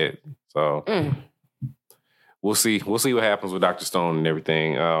happened yet. So we'll see what happens with Dr. Stone and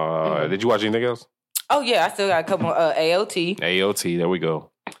everything. Did you watch anything else? Oh yeah, I still got a couple AOT. AOT, there we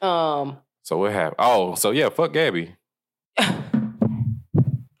go. So what happened? Oh, so yeah, fuck Gabby.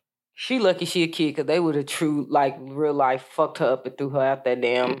 She lucky she a kid because they would have real life fucked her up and threw her out that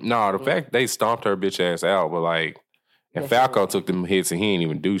damn. No, the fact they stomped her bitch ass out, but like, and Falco took them hits and he ain't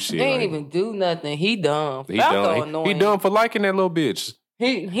even do shit. He ain't even do nothing. He dumb. Falco annoying. He dumb for liking that little bitch.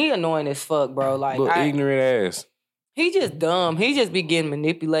 He annoying as fuck, bro. Like little ignorant ass. He just dumb. He just be getting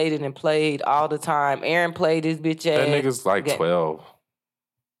manipulated and played all the time. Aaron played his bitch ass. That nigga's like 12.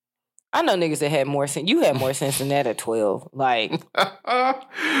 I know niggas that had more sense. You had more sense than that at 12. Like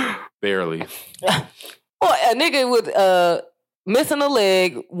barely. Well, a nigga with missing a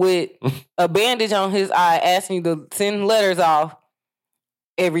leg with a bandage on his eye asking you to send letters off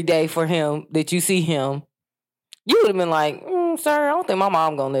every day for him that you see him. You would have been like, sir, I don't think my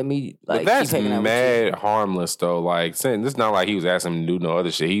mom gonna let me like. But that's keep hanging mad harmless though. Like, saying this not like he was asking him to do no other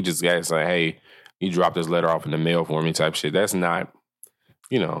shit. He just got saying, "Hey, you dropped this letter off in the mail for me," type shit. That's not.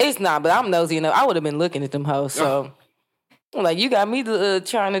 you know. It's not, but I'm nosy enough. I would have been looking at them hoes. So, I'm like, you got me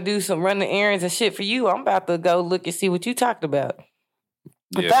trying to do some running errands and shit for you. I'm about to go look and see what you talked about.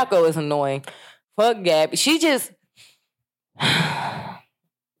 Yeah. Falco is annoying. Fuck Gabby. She just...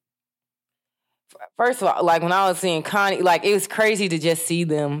 First of all, like when I was seeing Connie, like it was crazy to just see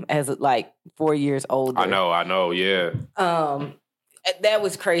them as like 4 years older. I know, yeah. That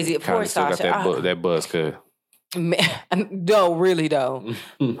was crazy. Poor Sasha. Still got that buzz cut. No, really though.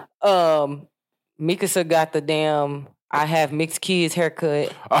 Mikasa got the damn I have mixed kids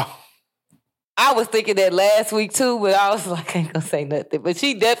haircut. Oh. I was thinking that last week too, but I was like, I ain't gonna say nothing. But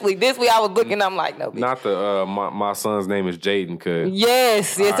she definitely, this week I was looking, I'm like, no. Bitch. Not the, my son's name is Jaden, cuz. Yes,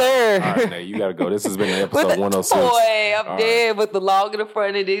 sir. All right, now you gotta go. This has been episode 106. Boy, I'm dead with the log in the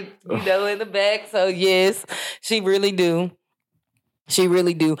front of it, in the back. So yes, she really do. She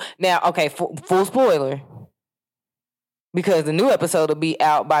really do. Now, okay, full spoiler. Because the new episode will be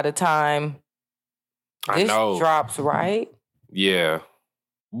out by the time this drops, right? Yeah.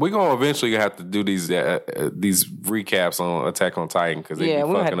 We're gonna eventually have to do these recaps on Attack on Titan because we're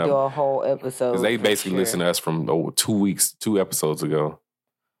gonna have to do a whole episode because they basically listen to us from 2 episodes ago.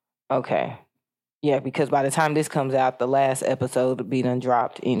 Okay, yeah, because by the time this comes out, the last episode will be done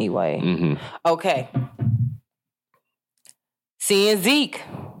dropped anyway. Mm-hmm. Okay, seeing Zeke.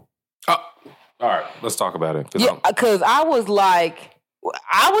 Oh, all right, let's talk about it. Because I was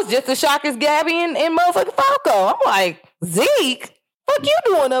just as shocked as Gabby and motherfucking Falco. I'm like, Zeke. What you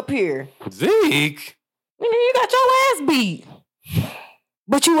doing up here? Zeke? You got your ass beat.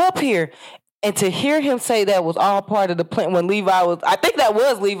 But you up here. And to hear him say that was all part of the plan when Levi was... I think that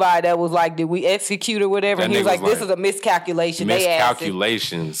was Levi that was like, did we execute or whatever? And he was like, this is a miscalculation.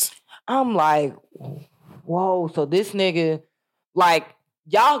 Miscalculations. I'm like, whoa. So this nigga... Like,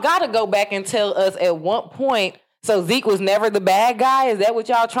 y'all got to go back and tell us at one point... So Zeke was never the bad guy? Is that what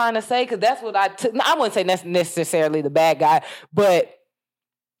y'all trying to say? Because that's what I took. I wouldn't say that's necessarily the bad guy, but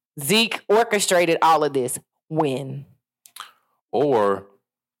Zeke orchestrated all of this. When? Or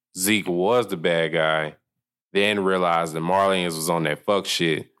Zeke was the bad guy, then realized that Marlins was on that fuck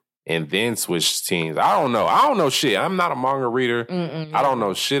shit, and then switched teams. I don't know. I don't know shit. I'm not a manga reader. I don't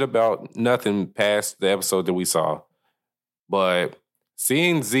know shit about nothing past the episode that we saw. But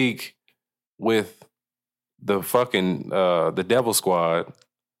seeing Zeke with the fucking the Devil Squad.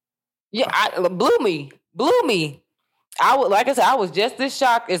 Yeah, blew me. Like I said, I was just as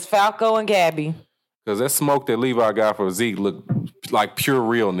shocked as Falco and Gabby. Because that smoke that Levi got for Zeke looked like pure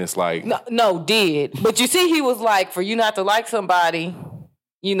realness. Like no, did. But you see, he was like, for you not to like somebody,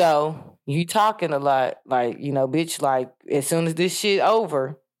 you talking a lot. Like, bitch, like, as soon as this shit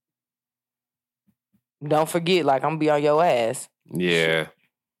over, don't forget, like, I'm gonna be on your ass. Yeah.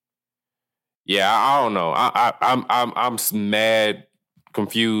 Yeah, I don't know. I'm mad,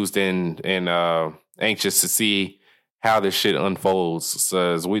 confused, and anxious to see how this shit unfolds.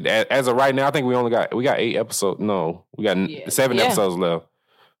 So as of right now, I think we got 8 episodes. No, we got 7 episodes left.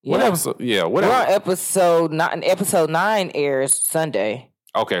 Yeah. What episode? Yeah, what? We're on episode 9. Episode 9 airs Sunday.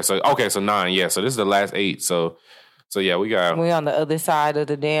 Okay, so 9. Yeah, so this is the last 8. So yeah, we're on the other side of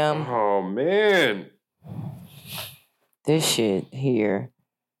the damn. Oh man, this shit here.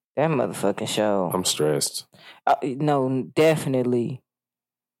 That motherfucking show. I'm stressed. No, definitely.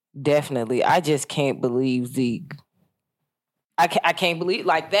 I just can't believe Zeke. I can't believe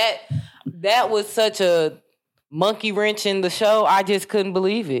like that. That was such a monkey wrench in the show. I just couldn't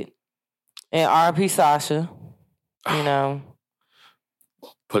believe it. And R.P. Sasha,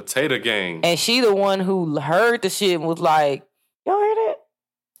 Potato Gang. And she the one who heard the shit and was like, y'all hear that?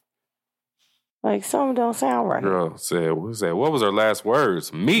 Like, something don't sound right. Girl said, what was that? What was her last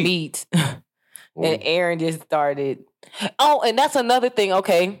words? Meat. And Aaron just started. Oh, and that's another thing.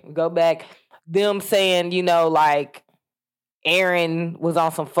 Okay, go back. Them saying, like, Aaron was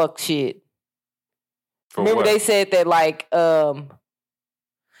on some fuck shit. Remember they said that, like, what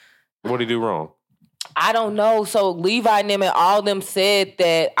did he do wrong? I don't know. So Levi and them and all them said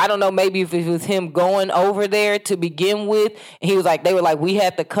that, I don't know, maybe if it was him going over there to begin with. And he was like, they were like, we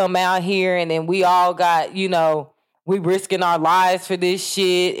had to come out here and then we all got, we risking our lives for this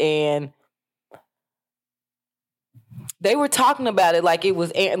shit. And they were talking about it like it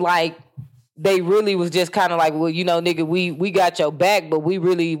was like they really was just kind of like, well, nigga, we got your back, but we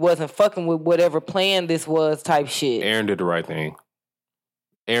really wasn't fucking with whatever plan this was type shit. Aaron did the right thing.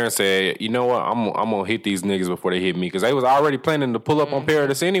 Aaron said, you know what, I'm going to hit these niggas before they hit me. Because they was already planning to pull up on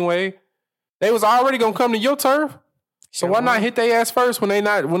Paradise anyway. They was already going to come to your turf. So why not hit their ass first when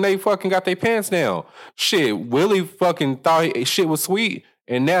they fucking got their pants down? Shit, Willie fucking thought shit was sweet.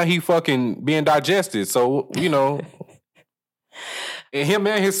 And now he fucking being digested. So, And him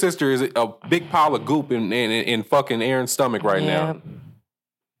and his sister is a big pile of goop in fucking Aaron's stomach right now.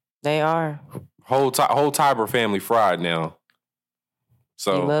 They are. Whole Tiber family fried now.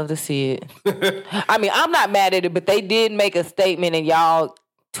 So you love to see it. I mean, I'm not mad at it, but they did make a statement, and y'all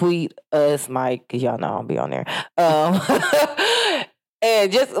tweet us, Mike, because y'all know I'll be on there.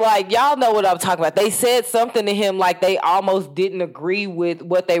 And just like, y'all know what I'm talking about. They said something to him like they almost didn't agree with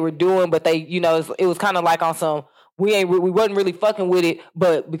what they were doing, but they, you know, it was kind of like on some, we wasn't really fucking with it,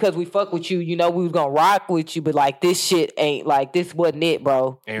 but because we fuck with you, you know, we was gonna rock with you, but like this shit ain't, like this wasn't it,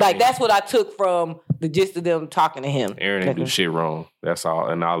 bro. Aaron, like that's what I took from the gist of them talking to him. Aaron didn't do shit wrong. That's all,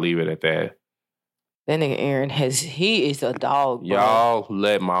 and I'll leave it at that. That nigga Aaron he is a dog, bro. Y'all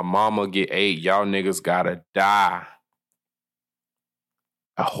let my mama get ate. Y'all niggas gotta die.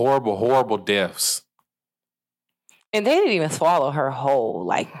 Horrible, horrible deaths. And they didn't even swallow her whole.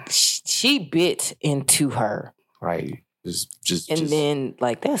 Like, she bit into her. Right. Then,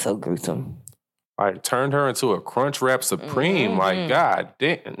 like, that's so gruesome. Like, turned her into a Crunchwrap Supreme. Mm-hmm. Like, God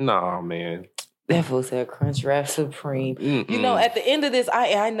damn. Nah, man. That fool said Crunchwrap Supreme. Mm-mm. You know, at the end of this,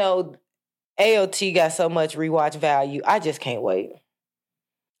 I know AOT got so much rewatch value. I just can't wait.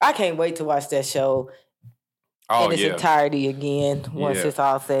 I can't wait to watch that show in its entirety again once it's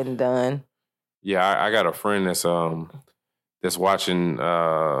all said and done. Yeah, I got a friend that's watching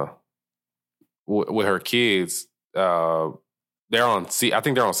with her kids. They're on I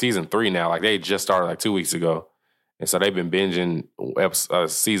think they're on season 3 now. Like they just started like 2 weeks ago, and so they've been binging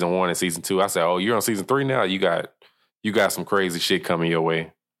season 1 and season 2. I said, "Oh, you're on season 3 now. You got some crazy shit coming your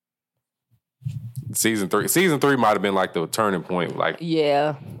way." Season 3 might have been like the turning point, like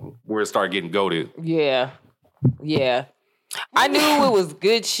where it started getting goated. Yeah. I knew it was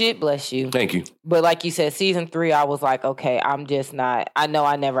good shit, bless you. Thank you. But like you said, season 3, I was like, okay, I'm just not, I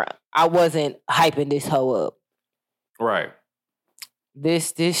wasn't hyping this hoe up. Right.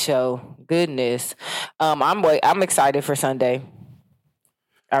 This show, goodness. I'm excited for Sunday.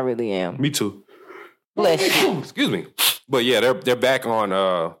 I really am. Me too. Bless you. Excuse me. But yeah, they're back on,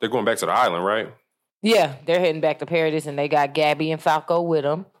 they're going back to the island, right? Yeah, they're heading back to Paradise, and they got Gabby and Falco with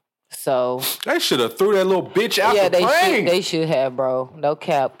them. So they should have threw that little bitch out the plane. They should have, bro. No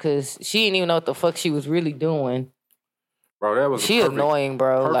cap, because she didn't even know what the fuck she was really doing. Bro, that was annoying,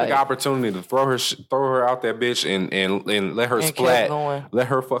 bro. Perfect opportunity to throw her out that bitch and let her splat. Let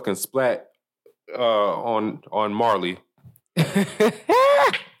her fucking splat on Marley.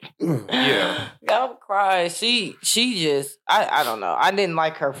 Yeah. I'm crying. She just I don't know. I didn't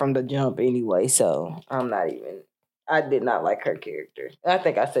like her from the jump anyway, so I did not like her character. I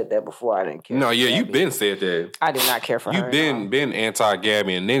think I said that before. I didn't care. No, yeah, you've been said that. I did not care for her. You've been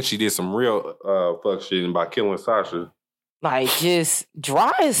anti-Gabby, and then she did some real fuck shit by killing Sasha. Like, just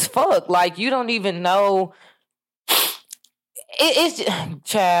dry as fuck. Like, you don't even know. It's just,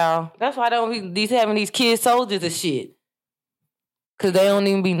 child. That's why having these kids soldiers and shit. Because they don't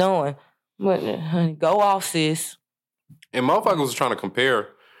even be knowing. But, honey, go off, sis. And motherfuckers was trying to compare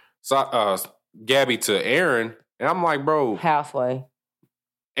Gabby to Aaron. And I'm like, bro. Halfway.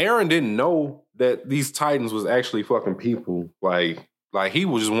 Aaron didn't know that these Titans was actually fucking people. Like he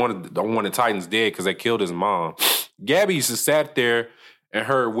was just wanted Titans dead because they killed his mom. Gabby just sat there and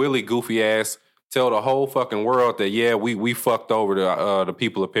heard Willie goofy ass tell the whole fucking world that, yeah, we fucked over the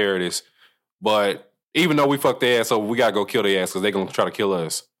people of Paradise. But even though we fucked their ass over, we gotta go kill their ass because they're gonna try to kill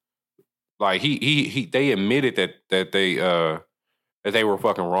us. Like they admitted that they were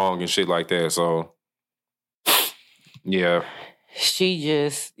fucking wrong and shit like that. So yeah. She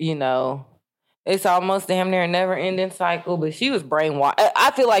just, it's almost damn near a never-ending cycle, but she was brainwashed.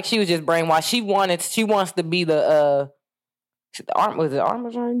 I feel like she was just brainwashed. She wants to be the was it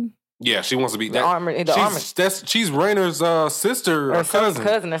Armor's Rain? Yeah, she wants to be the armor. She's Rainer's sister or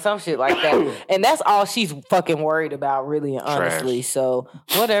cousin or some shit like that. And that's all she's fucking worried about, really and honestly. Trash. So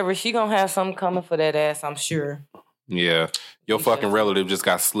whatever, she gonna have something coming for that ass, I'm sure. Yeah. Your fucking relative just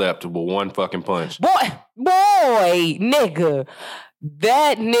got slept with one fucking punch. Boy, nigga.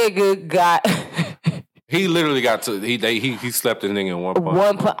 That nigga got... He literally got to... He slept this nigga in one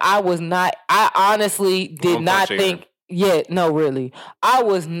punch. I honestly did not think... Yeah, no, really. I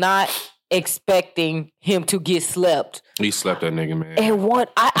was not expecting him to get slept. He slept that nigga, man. And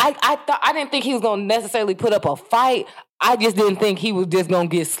I didn't think he was going to necessarily put up a fight. I just didn't think he was just going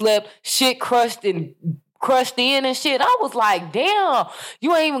to get slept. Shit crushed in and shit. I was like, damn,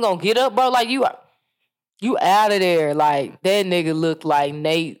 you ain't even gonna get up, bro. Like, you out of there. Like, that nigga looked like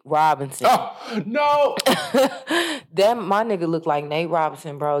Nate Robinson. Oh, no. My nigga looked like Nate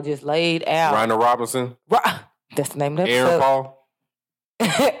Robinson, bro, just laid out. Rhino Robinson? That's the name of the episode. Aaron Paul?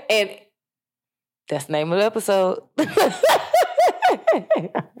 And that's the name of the episode.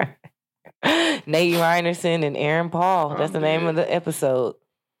 Nate Reinerson and Aaron Paul. That's the name of the episode.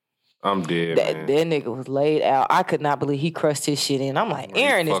 I'm dead, that nigga was laid out. I could not believe he crushed his shit in. I'm like,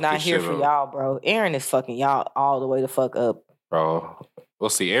 Aaron is not here for y'all, bro. Aaron is fucking y'all all the way the fuck up. Bro. Well,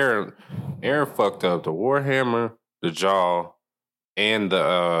 see, Aaron fucked up the Warhammer, the Jaw, and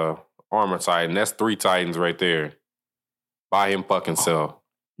the Armor Titan. That's 3 Titans right there. By him fucking self.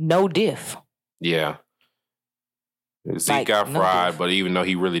 No diff. Yeah. Zeke got fried, but even though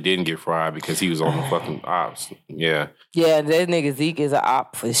he really didn't get fried because he was on the fucking ops. Yeah. Yeah, that nigga Zeke is an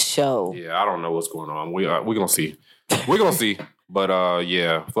op for sure. Yeah, I don't know what's going on. We're gonna see. We're gonna see. But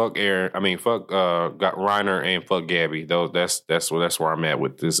yeah, fuck Aaron. I mean, fuck got Reiner and fuck Gabby. That's where I'm at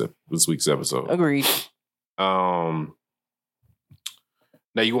with this week's episode. Agreed.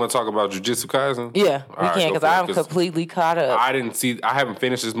 Now you want to talk about Jujutsu Kaisen? Yeah, we can because I'm completely caught up. I haven't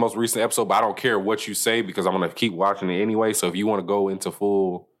finished this most recent episode, but I don't care what you say because I'm gonna keep watching it anyway. So if you want to go into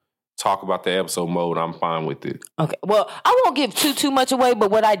full talk about the episode mode, I'm fine with it. Okay. Well, I won't give too much away,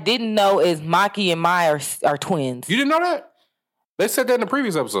 but what I didn't know is Maki and Mai are twins. You didn't know that? They said that in the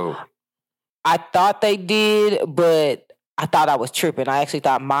previous episode. I thought they did, but I thought I was tripping. I actually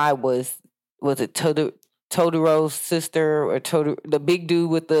thought Mai was it Totaro's sister or the big dude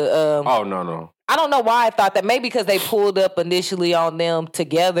with the oh no. I don't know why I thought that. Maybe because they pulled up initially on them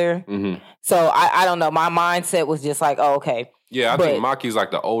together. Mm-hmm. So I don't know. My mindset was just like, oh, okay. Yeah, I think Maki's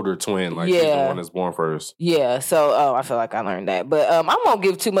like the older twin. Like she's the one that's born first. Yeah, so I feel like I learned that. But I won't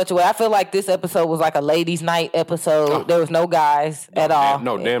give too much away. I feel like this episode was like a ladies' night episode. Oh. There was no guys at all.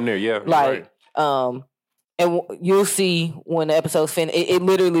 Damn near, yeah. Like, right. And you'll see when the episode's finished. It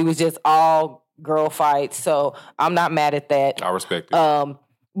literally was just all girl fights. So I'm not mad at that. I respect it.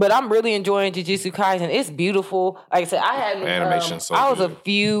 But I'm really enjoying Jujutsu Kaisen. It's beautiful. Like I said, I hadn't. Animation so I was good. A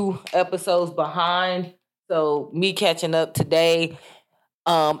few episodes behind. So me catching up today,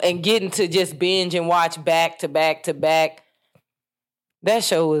 and getting to just binge and watch back to back to back. That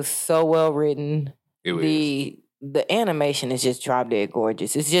show was so well written. It was. The animation is just drop dead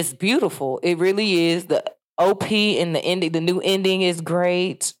gorgeous. It's just beautiful. It really is. The OP and the ending, the new ending is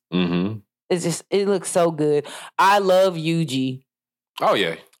great. Mm-hmm. It looks so good. I love Yuji. Oh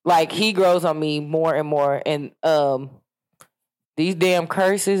yeah. Like he grows on me more and more. And these damn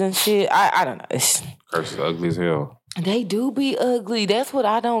curses and shit, I don't know. Curses ugly as hell. They do be ugly. That's what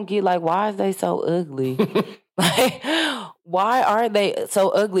I don't get. Like, why is they so ugly? Like, why are they so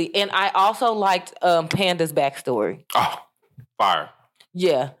ugly? And I also liked Panda's backstory. Oh, fire.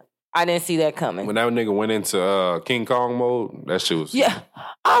 Yeah. I didn't see that coming. When that nigga went into King Kong mode, that shit was... Yeah.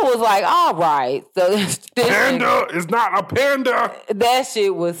 I was like, all right. So Panda is not a panda. That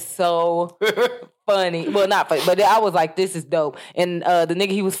shit was so funny. Well, not funny, but I was like, this is dope. And the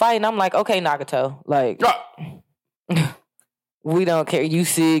nigga he was fighting, I'm like, okay, Nagato. Like, we don't care. You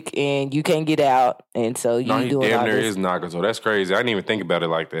sick and you can't get out. And so you doing all this. Damn near is Nagato. That's crazy. I didn't even think about it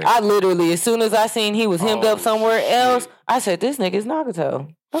like that. I literally, as soon as I seen he was hemmed up somewhere else, I said, this nigga's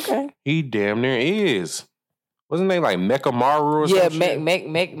Nagato. Okay. He damn near is. Wasn't they like Mechamaru or something? Yeah,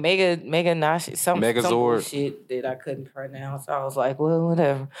 Mega Nashi, some Megazord shit that I couldn't pronounce. I was like, well,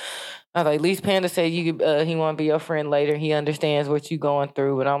 whatever. I was like, at least Panda said he want to be your friend later. He understands what you going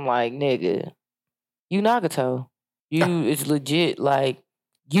through. But I'm like, nigga, you Nagato. You it's legit. Like,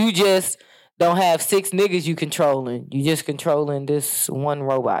 you just don't have 6 niggas you controlling. You just controlling this one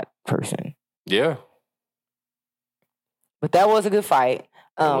robot person. Yeah. But that was a good fight.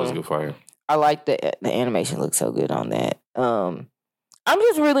 It was a good fight. I like the animation looks so good on that. I'm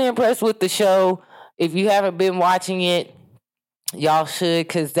just really impressed with the show. If you haven't been watching it, y'all should,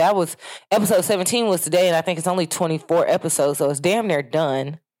 because that was episode 17 was today, and I think it's only 24 episodes, so it's damn near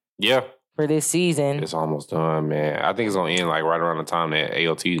done. Yeah. For this season. It's almost done, man. I think it's gonna end like right around the time that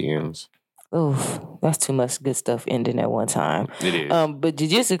ALT ends. Oof, that's too much good stuff ending at one time. It is. But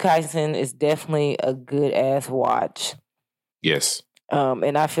Jujutsu Kaisen is definitely a good ass watch. Yes.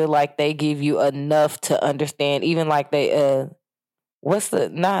 And I feel like they give you enough to understand, even like they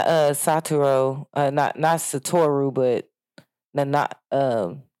not Satoru, not Satoru, but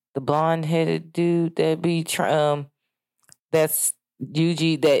the blonde headed dude that be that's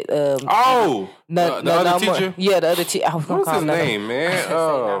Yuji that the other teacher? Yeah, the other teacher. I was gonna What's his name,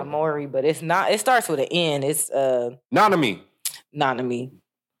 man? Mori, but it's not. It starts with an N. It's Nanami.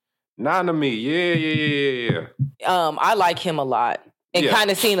 Yeah. I like him a lot. And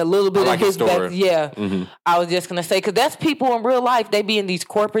kind of seeing a little bit of his back. Yeah. Mm-hmm. I was just going to say, because that's people in real life. They be in these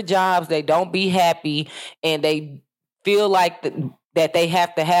corporate jobs. They don't be happy. And they feel like that they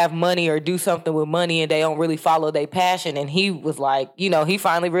have to have money or do something with money. And they don't really follow their passion. And he was like, he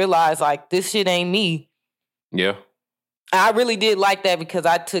finally realized, like, this shit ain't me. Yeah. I really did like that because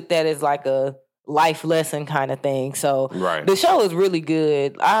I took that as like a life lesson kind of thing. So the show is really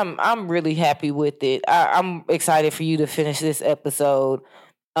good. I'm really happy with it. I'm excited for you to finish this episode.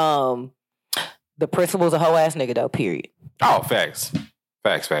 The principal's a hoe ass nigga though. Period. Oh, facts.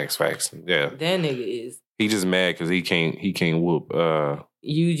 Yeah. That nigga is. He just mad because he can't whoop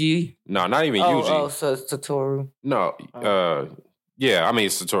Yuji. No, not even Yuji. Oh, so it's Satoru. No, yeah. I mean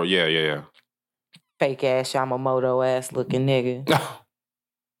it's Satoru. Yeah. Fake ass Yamamoto ass looking nigga.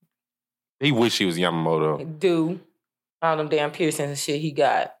 He wish he was Yamamoto. Dude, all them damn piercings and shit he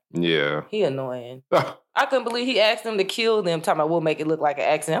got. Yeah. He annoying. I couldn't believe he asked them to kill them, talking about we'll make it look like an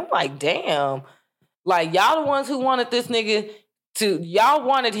accident. I'm like, damn. Like, y'all the ones who wanted this nigga y'all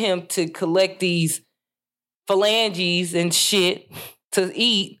wanted him to collect these phalanges and shit to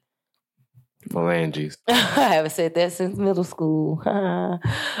eat. Phalanges. I haven't said that since middle school.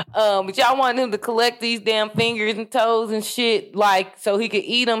 But y'all wanted him to collect these damn fingers and toes and shit, like, so he could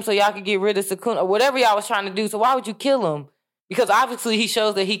eat them so y'all could get rid of Sukuna or whatever y'all was trying to do. So why would you kill him? Because obviously he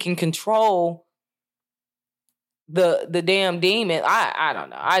shows that he can control the damn demon. I don't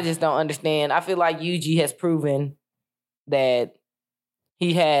know. I just don't understand. I feel like Yuji has proven that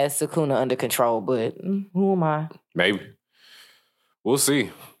he has Sukuna under control, but who am I? Maybe. We'll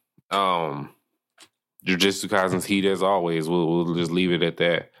see. Jujutsu Kaisen's heat as always. We'll just leave it at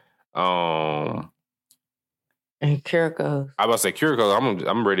that. And Kiriko's. I was about to say Kiriko's.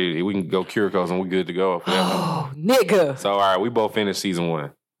 I'm ready. We can go Kiriko's and we're good to go. Oh, nigga. So all right, we both finished season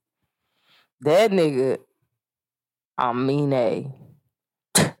 1. That nigga, Amine.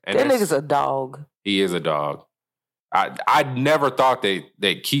 That nigga's a dog. He is a dog. I never thought that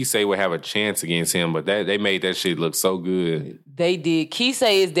Kisei would have a chance against him, but they made that shit look so good. They did.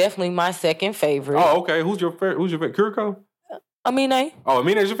 Kisei is definitely my second favorite. Oh, okay. Who's your favorite? Kiriko? Amine. Oh,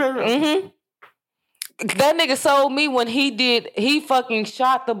 Amine's your favorite? Mm-hmm. That nigga sold me when he fucking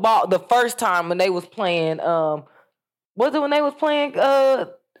shot the ball the first time when they was playing, was it when they was playing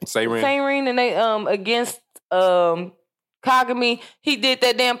Seirin and they against Kagami, he did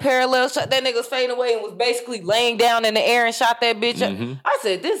that damn parallel shot. That nigga was fading away and was basically laying down in the air and shot that bitch. Mm-hmm. I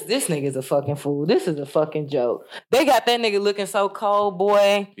said, this nigga's a fucking fool. This is a fucking joke. They got that nigga looking so cold,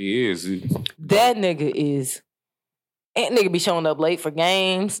 boy. He is. That nigga is. And nigga be showing up late for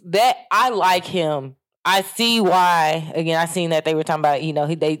games. That I like him. I see why. Again, I seen that they were talking about,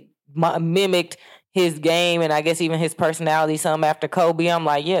 they mimicked his game and I guess even his personality some after Kobe. I'm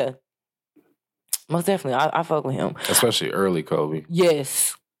like, yeah. Most definitely. I fuck with him. Especially early Kobe.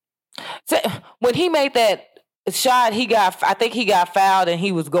 Yes. So, when he made that shot, I think he got fouled and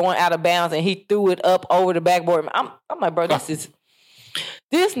he was going out of bounds and he threw it up over the backboard. I'm like, bro, this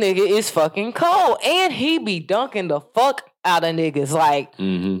nigga is fucking cold. And he be dunking the fuck out of niggas, like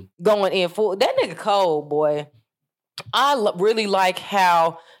going in full. That nigga cold, boy. I really like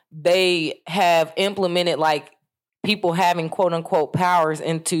how they have implemented like people having quote unquote powers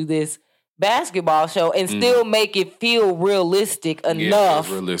into this basketball show and still make it feel realistic enough.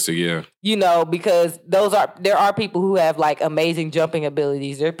 Yeah, realistic, yeah. Because there are people who have like amazing jumping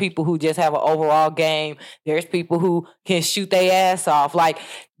abilities. There are people who just have an overall game. There's people who can shoot their ass off. Like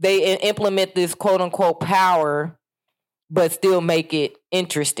they implement this quote unquote power, but still make it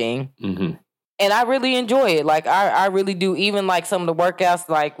interesting. Mm-hmm. And I really enjoy it. Like I really do. Even like some of the workouts,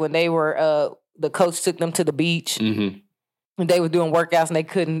 like when they were the coach took them to the beach. Mm-hmm. They were doing workouts and they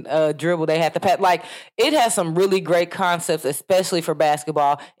couldn't dribble. They had to pass. Like, it has some really great concepts, especially for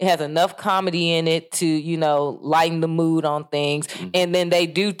basketball. It has enough comedy in it to, lighten the mood on things. Mm-hmm. And then they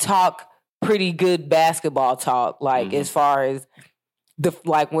do talk pretty good basketball talk, like as far as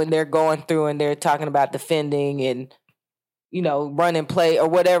when they're going through and they're talking about defending and, run and play or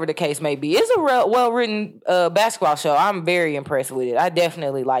whatever the case may be. It's a well-written basketball show. I'm very impressed with it. I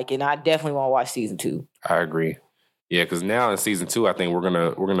definitely like it. And I definitely want to watch season 2. I agree. Yeah, because now in season 2, I think we're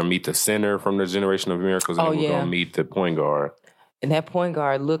gonna meet the center from the Generation of Miracles, and we're gonna meet the point guard. And that point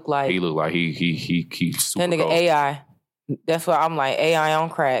guard looked like he super that nigga cold. AI. That's why I'm like AI on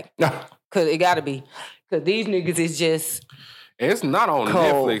crack. Cause it gotta be. Cause these niggas is just. It's not on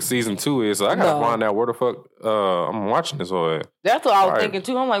cold. Netflix. Season 2 is. So I gotta find out where the fuck I'm watching this on. That's what I was thinking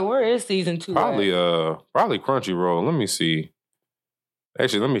too. I'm like, where is season 2? Probably Crunchyroll. Let me see.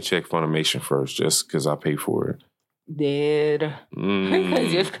 Actually, let me check Funimation first, just because I pay for it. Dead.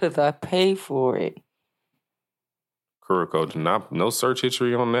 Just because I pay for it. Kuroko, no search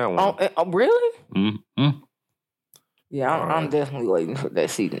history on that one. Oh, really? Mm-hmm. Yeah, I'm definitely waiting for that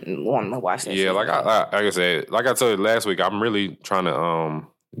season. Wanting to watch that. Yeah, season. like I told you last week, I'm really trying to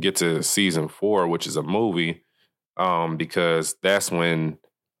get to season 4, which is a movie, because that's when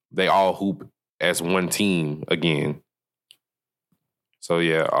they all hoop as one team again. So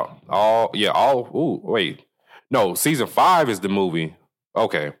yeah, wait. No, season 5 is the movie.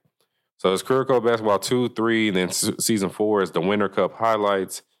 Okay. So it's Kuroko Basketball 2, 3, and then season 4 is the Winter Cup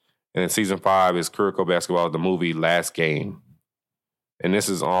highlights. And then season 5 is Kuroko Basketball, the movie Last Game. And this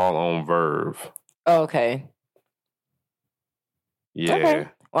is all on Verve. Okay. Yeah. Okay.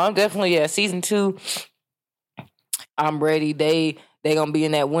 Well, I'm definitely, season 2, I'm ready. They gonna be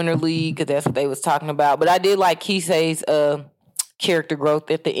in that Winter League because that's what they was talking about. But I did like Kisei's character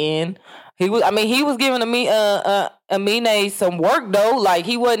growth at the end. He was giving Amine some work though. Like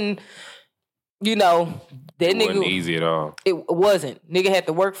he wasn't, that nigga wasn't easy at all. It wasn't. Nigga had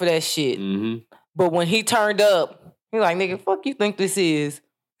to work for that shit. Mm-hmm. But when he turned up, he like, nigga, fuck you think this is?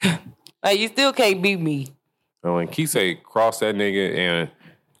 Like you still can't beat me. And when Kisei crossed that nigga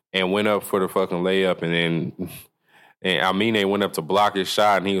and went up for the fucking layup, and Amine went up to block his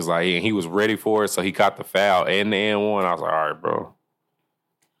shot, and he was like, he was ready for it, so he caught the foul and the N1. I was like, all right, bro.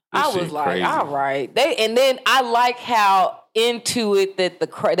 I was like, crazy. All right. And then I like how into it that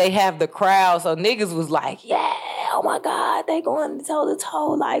they have the crowd. So niggas was like, yeah, oh my God, they going toe to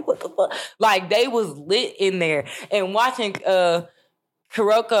toe. Like, what the fuck? Like, they was lit in there. And watching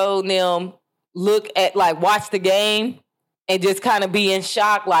Kuroko and them watch the game and just kind of be in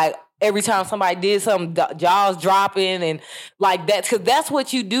shock, like, every time somebody did something, jaws dropping and like that. Because that's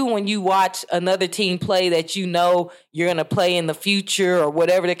what you do when you watch another team play that you know you're going to play in the future or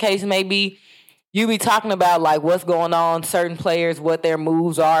whatever the case may be. You be talking about like what's going on, certain players, what their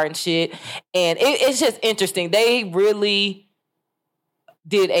moves are and shit. And it's just interesting. They really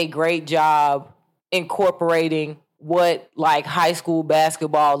did a great job incorporating what like high school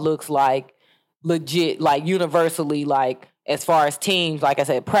basketball looks like, legit, like universally, like as far as teams, like I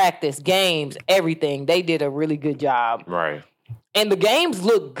said, practice, games, everything. They did a really good job. Right. And the games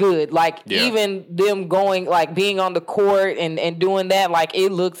look good. Like, even them going, like, being on the court and doing that, like, it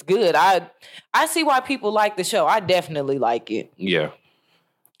looks good. I see why people like the show. I definitely like it. Yeah.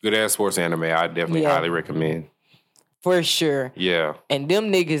 Good-ass sports anime. I definitely highly recommend. For sure. Yeah. And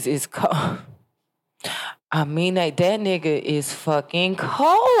them niggas is cold. I mean, that nigga is fucking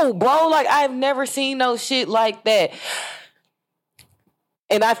cold, bro. Like, I've never seen no shit like that.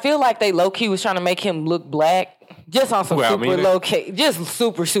 And I feel like they low-key was trying to make him look black. Just on some super low-key. Just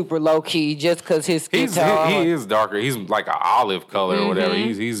super, super low-key. Just because his skin tone. He is darker. He's like an olive color or whatever.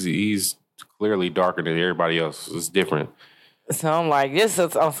 He's clearly darker than everybody else. It's different. So I'm like, this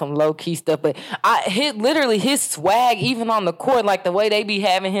is on some low-key stuff. But literally his swag, even on the court, like the way they be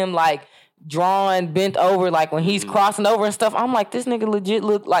having him like drawn, bent over, like when he's crossing over and stuff. I'm like, this nigga legit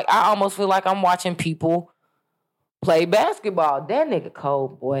look like, I almost feel like I'm watching people play basketball. That nigga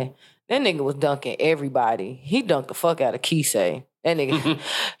cold, boy. That nigga was dunking everybody. He dunked the fuck out of Kisei. That nigga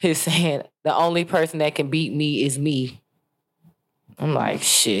is saying, the only person that can beat me is me. I'm like,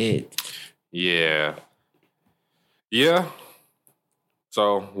 shit. Yeah. Yeah.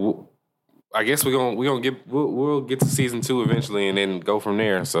 So I guess we'll get to season 2 eventually and then go from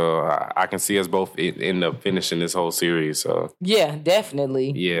there. So I can see us both end up finishing this whole series. So yeah,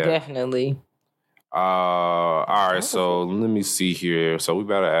 definitely. Yeah. Definitely. All right, so let me see here. So we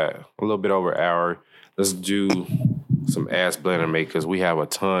about a little bit over an hour. Let's do some Ass Blender Mate because we have a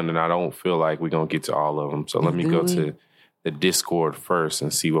ton, and I don't feel like we're gonna get to all of them. So let me go to the Discord first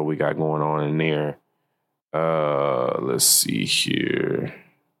and see what we got going on in there. Let's see here.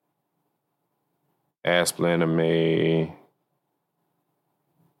 Ass Blender Mate.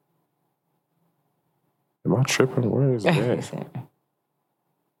 Am I tripping? Where is that?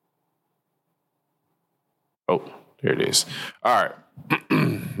 Oh, there it is. All right.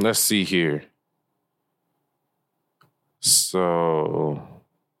 Let's see here. So,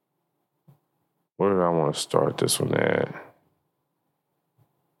 where did I want to start this one at?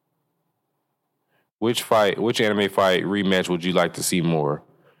 Which anime fight rematch would you like to see more?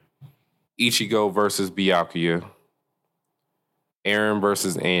 Ichigo versus Byakuya. Eren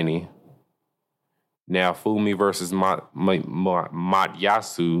versus Annie. Naofumi versus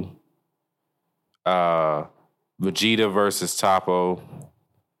Matyasu. Vegeta versus Toppo,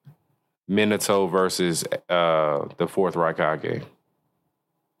 Minato versus the fourth Raikage.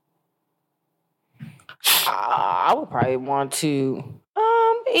 I would probably want to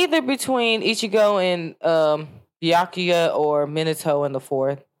either between Ichigo and Byakuya or Minato and the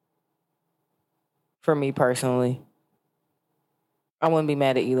fourth. For me personally, I wouldn't be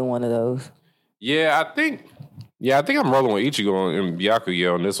mad at either one of those. Yeah, I think I'm rolling with Ichigo and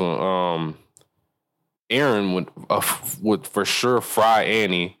Byakuya on this one. Eren would for sure fry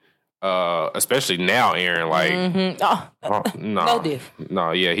Annie. Especially now, Aaron. Like, no diff.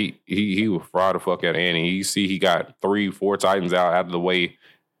 No, yeah, he would fry the fuck out of Annie. You see, he got 3-4 Titans out of the way,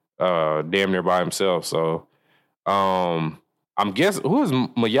 damn near by himself. So, I'm guessing who is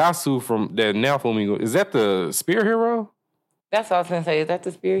Mayasu from that now Flamingo? Is that the Spear Hero? That's what I was gonna say. Is that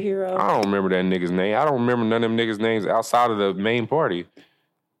the Spear Hero? I don't remember that nigga's name. I don't remember none of them niggas' names outside of the main party.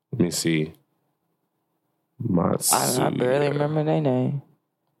 Let me see. I barely remember their name.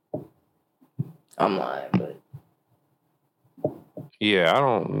 I'm lying, but yeah, I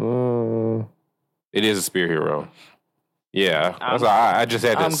don't. It is a Spear Hero. Yeah, I just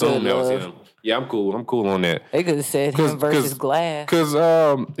had to assume that was him. Yeah, I'm cool. I'm cool on that. They could have said him versus Glass. Because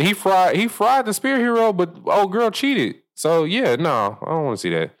he fried the Spear Hero, but old girl cheated. So yeah, no, I don't want to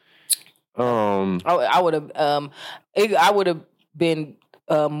see that. I would have been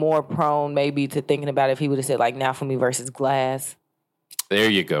more prone maybe to thinking about it if he would have said like now for me versus Glass.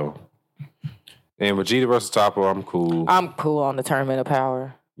 There you go. And Vegeta versus Toppo, I'm cool. I'm cool on the Tournament of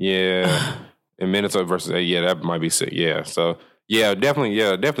Power. Yeah. And Minato versus that might be sick. Yeah. So definitely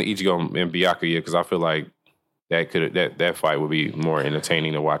Ichigo and Byakuya, because I feel like that fight would be more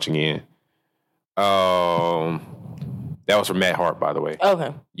entertaining to watch again. That was from Matt Hart, by the way.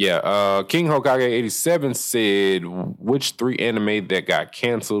 Okay. Yeah. King Hokage 87 said, which 3 anime that got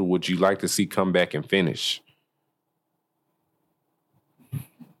canceled would you like to see come back and finish?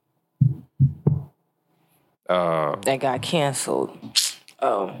 That got canceled.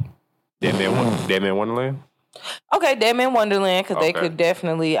 Oh. Dead Man Wonderland? Okay, Dead Man Wonderland, because they could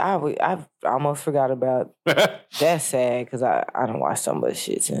definitely. I almost forgot about. That's sad because I don't watch so much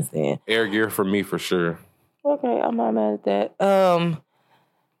shit since then. Air Gear for me for sure. Okay, I'm not mad at that.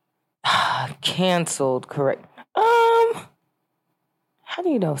 Canceled, correct. How do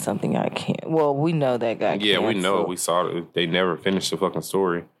you know something I can't? Well, we know that got canceled. Yeah, we know. We saw it. They never finished the fucking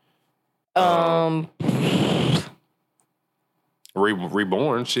story.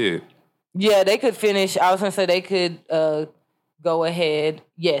 Reborn, shit. Yeah, they could finish. I was gonna say they could go ahead.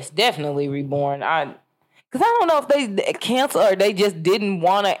 Yes, definitely Reborn. Because I don't know if they cancel or they just didn't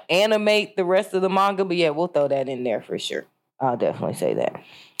want to animate the rest of the manga. But yeah, we'll throw that in there for sure. I'll definitely say that.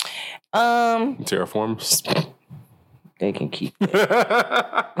 Terraformers. They can keep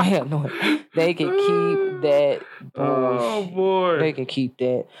that. I have no idea. They can keep that. Oh, boy. They can keep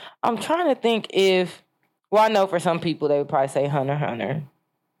that. I'm trying to think if... Well, I know for some people, they would probably say Hunter x Hunter.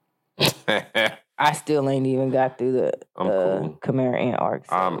 I still ain't even got through the cool. Chimera Ant arc.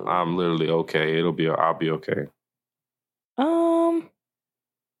 So. I'm literally okay. I'll be okay.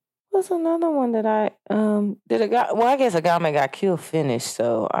 What's another one that I did a guy? Well, I guess Agame got killed finished.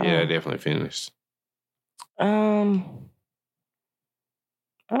 So definitely finished. I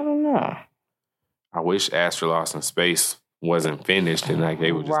don't know. I wish Astrolost in Space wasn't finished and like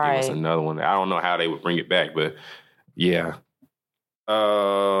they would just give us another one. I don't know how they would bring it back, but yeah.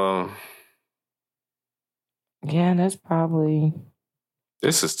 Yeah, that's probably.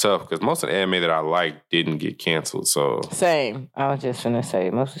 This is tough because most of the anime that I like didn't get canceled. So same. I was just gonna say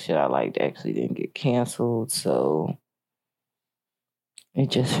most of the shit I liked actually didn't get canceled, so it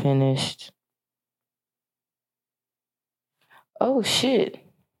just finished. Oh shit!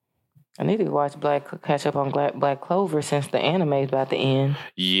 I need to catch up on Black Clover since the anime is about to end.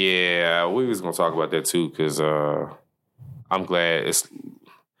 Yeah, we was gonna talk about that too because I'm glad it's.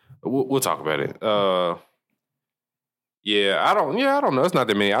 We'll talk about it. I don't know. It's not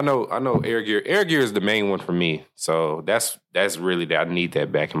that many. I know. Air Gear. Air Gear is the main one for me. So that's really that. I need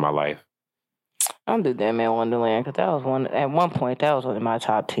that back in my life. I'll do Dead Man Wonderland because that was one. At one point, that was one of my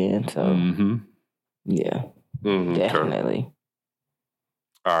top 10. So yeah, definitely. Sure.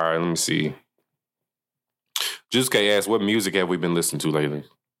 All right, let me see. Jusuke asked, "What music have we been listening to lately?"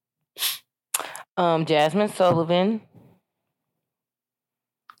 Jasmine Sullivan.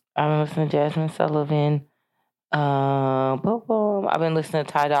 I've been listening to Jasmine Sullivan. I've been listening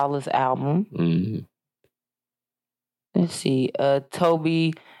to Ty Dolla's album. Mm-hmm. Let's see.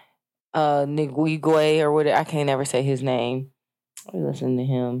 Toby Niguigwe or whatever. I can't ever say his name. I listen to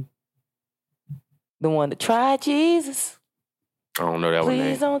him. The one that tried Jesus. I don't know that one.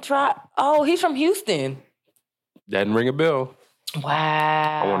 Please don't try. Oh, he's from Houston. That didn't ring a bell.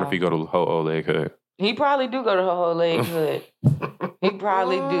 Wow. I wonder if he go to Ho-Oh Leg Hood. He probably do go to Ho-Oh Leg Hood. He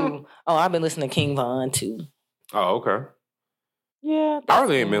probably do. Oh, I've been listening to King Von too. Oh, okay. Yeah. I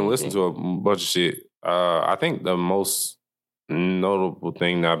really ain't been listening to a bunch of shit. I think the most notable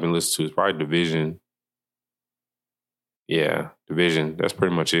thing that I've been listening to is probably Division. Yeah, Division. That's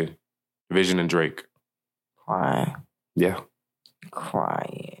pretty much it. Division and Drake. Crying. Yeah.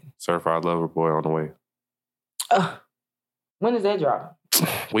 Crying. Certified Lover Boy on the way. When does that drop?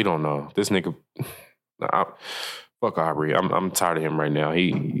 We don't know. This nigga, fuck Aubrey. I'm tired of him right now.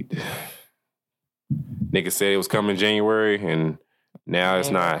 He nigga said it was coming January, and now it's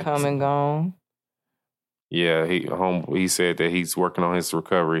not. Come and gone. Yeah, he said that he's working on his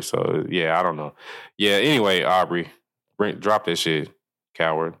recovery. So yeah, I don't know. Yeah. Anyway, Aubrey, drop that shit,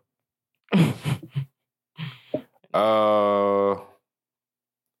 coward. Let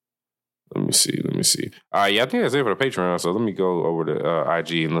me see. All right, yeah, I think that's it for the Patreon. So let me go over to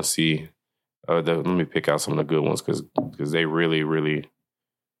IG and let's see. Let me pick out some of the good ones because they really, really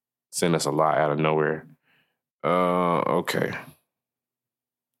send us a lot out of nowhere. Okay.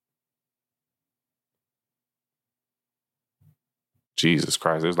 Jesus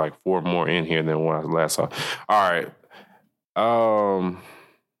Christ, there's like 4 more in here than what I last saw. All right.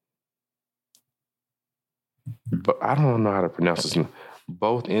 But I don't know how to pronounce this.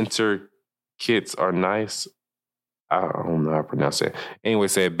 Both enter kits are nice. I don't know how to pronounce it. Anyway,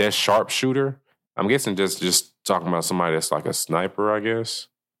 said best sharpshooter. I'm guessing just talking about somebody that's like a sniper, I guess.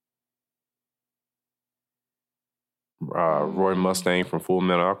 Roy Mustang from Full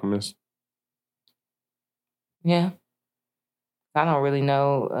Metal Alchemist. Yeah. I don't really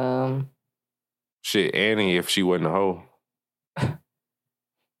know. Shit, Annie, if she wasn't a hoe. I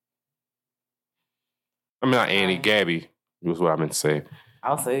mean, not Annie, Gabby was what I meant to say.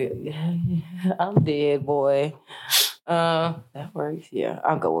 I'll say, I'm dead, boy. That works. Yeah,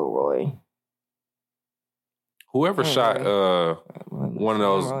 I'll go with Roy. Whoever shot one of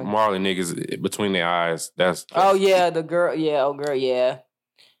those Marley niggas between their eyes, that's oh yeah, the girl. Yeah, oh girl. Yeah.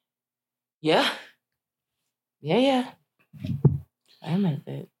 I meant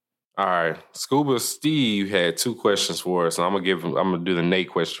that. All right, Scuba Steve had 2 questions for us, and I'm gonna do the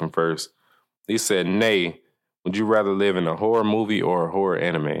Nate question first. He said, "Nate, would you rather live in a horror movie or a horror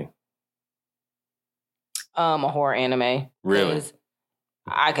anime?" A horror anime. Really?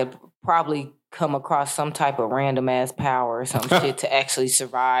 I could probably come across some type of random ass power or some shit to actually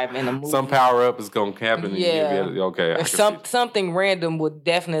survive in a movie. Some power up is gonna happen. Yeah. Okay. Something random would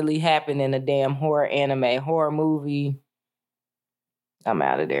definitely happen in a damn horror anime, horror movie. I'm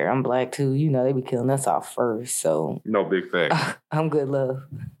out of there. I'm black too. You know, they be killing us off first. So no big fact. I'm good love.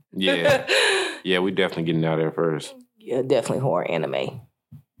 Yeah. Yeah, we definitely getting out there first. Yeah, definitely horror anime.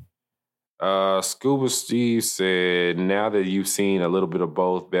 Scuba Steve said, now that you've seen a little bit of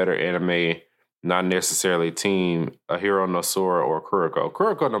both, better anime, not necessarily team, a Hero no Sora or Kuroko.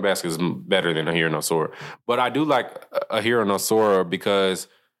 Kuroko no Basket is better than a Hero no Sora. But I do like a Hero no Sora because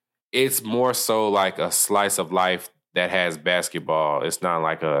it's more so like a slice of life that has basketball. It's not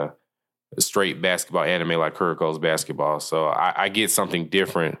like a straight basketball anime like Kuroko's basketball. So I get something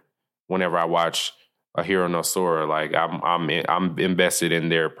different whenever I watch a Hero no Sora. Like I'm invested in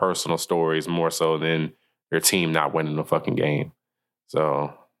their personal stories more so than their team not winning the fucking game.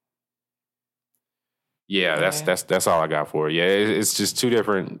 So yeah, that's all I got for it. Yeah, it's just 2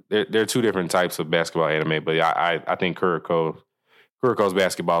 different. They're 2 different types of basketball anime, but I think Kuroko's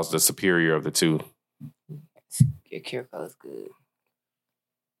basketball is the superior of the 2. Kuroko is good.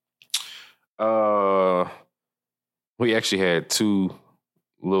 We actually had 2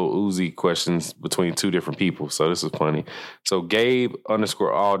 Lil Uzi questions between 2 different people, so this is funny. So Gabe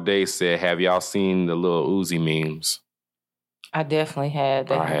 _all day said, "Have y'all seen the Lil Uzi memes?" I definitely had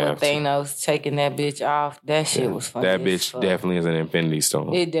that. I have Thanos taking that bitch off. That shit was funny. That bitch definitely is an Infinity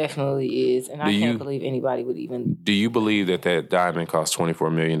Stone. It definitely is, and I can't believe anybody would even. Do you believe that diamond cost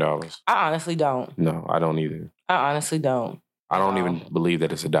 $24 million? I honestly don't. No, I don't either. I honestly don't. I don't even believe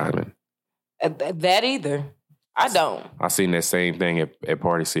that it's a diamond. That either. I don't. I seen that same thing at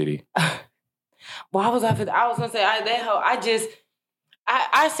Party City. Why was I was gonna say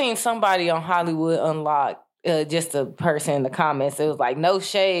I seen somebody on Hollywood Unlocked, just a person in the comments. It was like no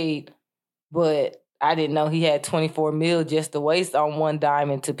shade, but I didn't know he had 24 mil just to waste on one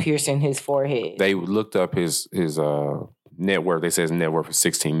diamond to piercing his forehead. They looked up his net worth. They said his net worth is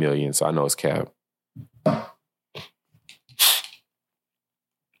 16 million, so I know it's cap.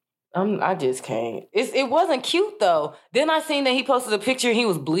 I just can't. It wasn't cute though. Then I seen that he posted a picture he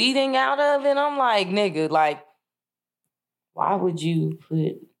was bleeding out of, and I'm like, nigga, like, why would you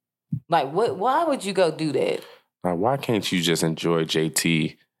put, like, what? Why would you go do that? Why can't you just enjoy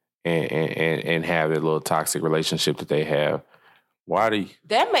JT and have that little toxic relationship that they have? Why do you?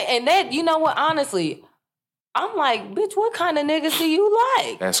 That you know what? Honestly, I'm like, bitch, what kind of niggas do you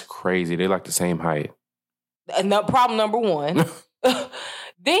like? That's crazy. They like the same height. Problem number 1.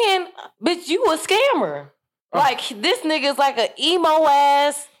 Then, bitch, you a scammer. Like, this nigga's like an emo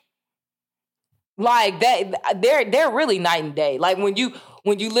ass. Like, that, they're really night and day. Like, when you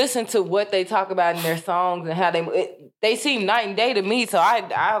listen to what they talk about in their songs and how they seem night and day to me. So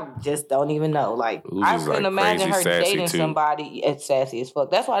I just don't even know. Like I couldn't imagine her dating somebody as sassy as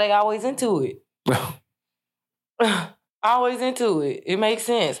fuck. That's why they always into it. Always into it. It makes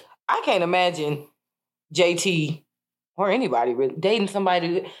sense. I can't imagine JT or anybody really dating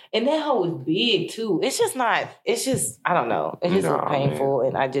somebody, and that hoe is big too. It's just, I don't know. It's just painful, man.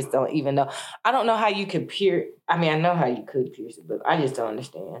 And I just don't even know. I don't know how you could pierce. I mean, I know how you could pierce it, but I just don't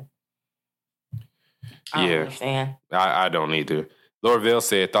understand. I don't understand. I don't need to. Lord Vale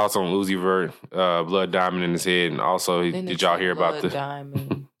said thoughts on Uzi Vert, blood diamond in his head, and also did y'all hear about the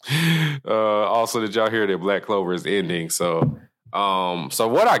diamond? Also, did y'all hear that Black Clover is ending? So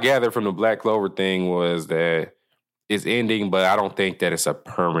what I gathered from the Black Clover thing was that it's ending, but I don't think that it's a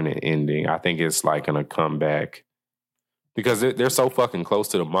permanent ending. I think it's like gonna come back because they're so fucking close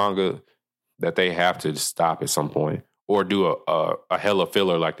to the manga that they have to stop at some point or do a hella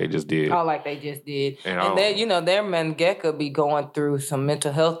filler like they just did. Oh, like they just did. And their mangaka be going through some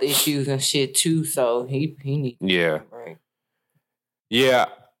mental health issues and shit too. So he needs. Yeah. Right. Yeah,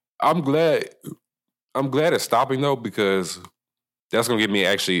 I'm glad it's stopping though because that's going to give me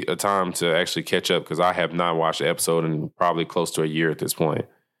actually a time to actually catch up because I have not watched the episode in probably close to a year at this point.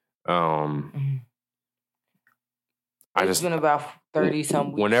 It's been about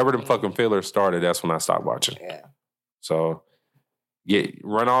 30-some weeks. Whenever the fucking filler started, that's when I stopped watching. Yeah. So,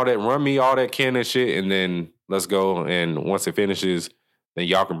 run me all that canon shit, and then let's go. And once it finishes, then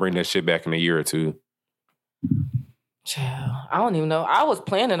y'all can bring that shit back in a year or two. I don't even know. I was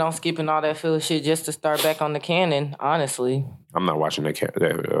planning on skipping all that filler shit just to start back on the canon, honestly. I'm not watching that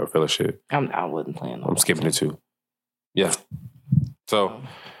filler shit. I wouldn't plan on I'm skipping it too. Yeah. So,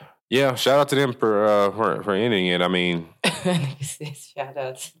 yeah, shout out to them for ending it. I mean... shout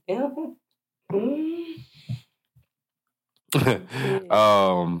out to them.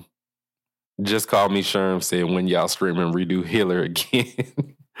 Just called me Sherm said when y'all streaming redo Healer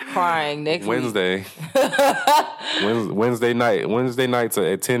again. Crying next Wednesday. Wednesday nights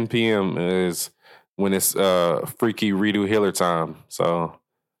at 10 p.m. is when it's freaky redo Healer time. So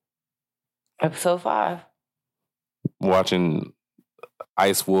episode 5. Watching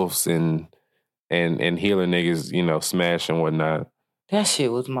Ice Wolves and Healer niggas, smash and whatnot. That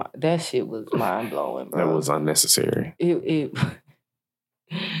shit was mind blowing, bro. That was unnecessary.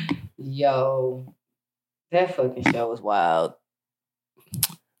 Yo, that fucking show was wild.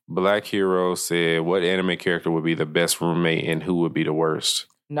 Black Hero said, what anime character would be the best roommate and who would be the worst?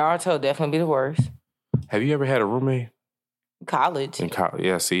 Naruto definitely be the worst. Have you ever had a roommate? College.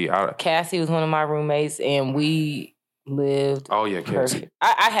 Yeah, see. Cassie was one of my roommates, and we lived... Oh, yeah, Cassie.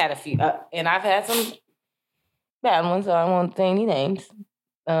 I had a few, and I've had some bad ones, so I won't say any names.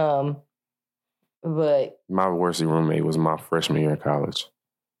 But... My worst roommate was my freshman year in college.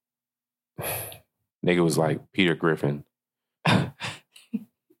 Nigga was like Peter Griffin.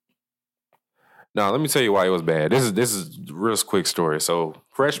 Now, let me tell you why it was bad. This is a real quick story. So,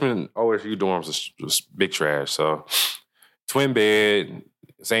 freshman OSU dorms was big trash. So, twin bed,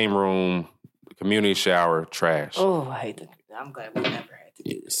 same room, community shower, trash. Oh, I hate that. I'm glad we never had to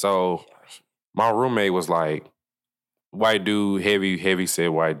do this. So, my roommate was like, white dude, heavy said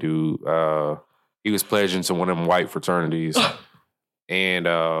white dude. He was pledging to one of them white fraternities. And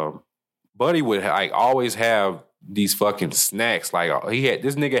Buddy would always have these fucking snacks. Like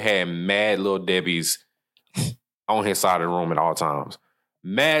this nigga had mad Little Debbie's on his side of the room at all times.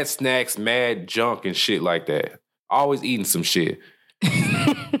 Mad snacks, mad junk and shit like that. Always eating some shit.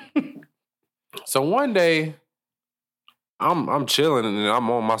 So one day, I'm chilling and I'm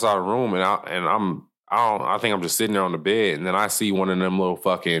on my side of the room and I think I'm just sitting there on the bed and then I see one of them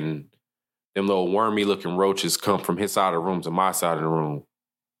little wormy looking roaches come from his side of the room to my side of the room.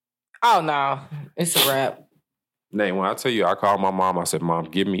 Oh no, it's a wrap. Nate, when I tell you, I called my mom. I said, "Mom,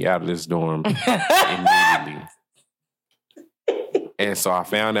 get me out of this dorm immediately." And so I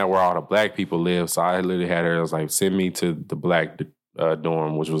found out where all the black people live. So I literally had her. I was like, "Send me to the black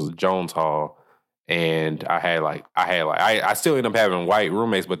dorm, which was Jones Hall." And I still ended up having white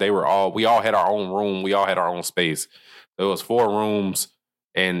roommates, but we all had our own room. We all had our own space. There was 4 rooms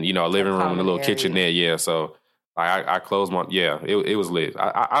and a living room and a little kitchen there. Yeah, so. I closed my... Yeah, it was lit.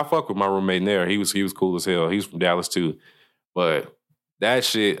 I fuck with my roommate in there. He was cool as hell. He was from Dallas, too. But that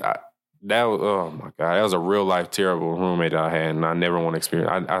shit... oh, my God. That was a real-life terrible roommate that I had, and I never want to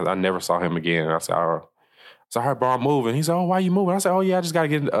experience... I never saw him again. I said, all right, bro, I'm moving. He said, oh, why you moving? I said, oh, yeah, I just got to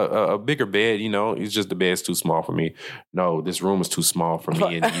get a bigger bed, It's just the bed's too small for me. No, this room is too small for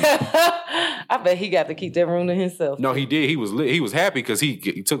me and you. I bet he got to keep that room to himself. No, he did. He was lit. He was happy because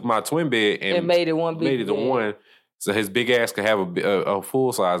he took my twin bed and made it one big made it the one, so his big ass could have a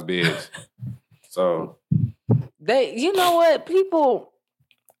full size bed. So You know what?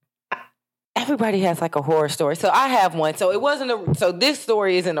 Everybody has like a horror story. So I have one. So so this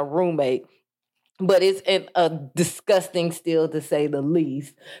story isn't a roommate, but it's a disgusting still, to say the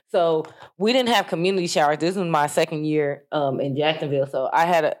least. So we didn't have community showers. This was my second year in Jacksonville. So I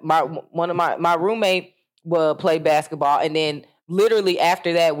had my roommate would play basketball, and then literally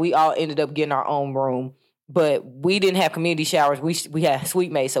after that, we all ended up getting our own room. But we didn't have community showers. We had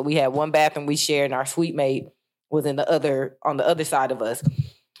suite mates. So we had one bathroom we shared, and our suite mate was on the other side of us.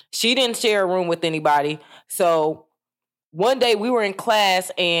 She didn't share a room with anybody. So one day we were in class,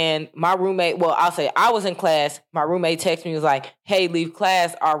 and my roommate, I was in class. My roommate texted me, was like, hey, leave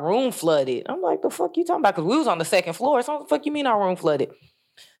class. Our room flooded. I'm like, the fuck you talking about? Because we was on the second floor. So what the fuck you mean our room flooded?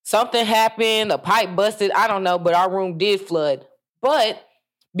 Something happened. A pipe busted. I don't know, but our room did flood. But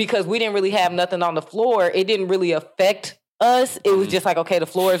because we didn't really have nothing on the floor, it didn't really affect us. It was just like, okay, the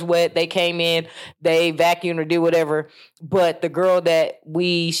floor is wet. They came in, they vacuumed or did whatever. But the girl that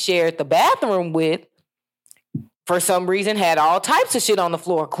we shared the bathroom with, for some reason, had all types of shit on the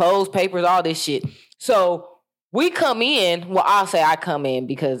floor, clothes, papers, all this shit. So we come in. Well, I'll say I come in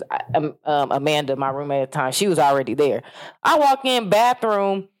because Amanda, my roommate at the time, she was already there. I walk in,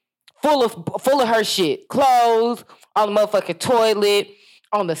 bathroom full of her shit, clothes on the motherfucking toilet,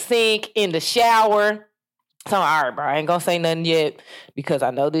 on the sink, in the shower. So I'm all right, bro, I ain't gonna say nothing yet because I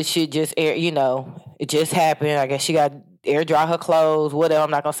know this shit just it just happened. I guess she got air dry her clothes, whatever.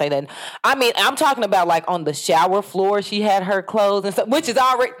 I'm not gonna say that. I mean, I'm talking about like on the shower floor, she had her clothes and stuff, which is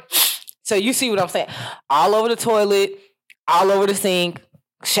already. So you see what I'm saying? All over the toilet, all over the sink,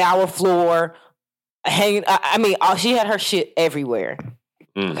 shower floor, hanging. She had her shit everywhere.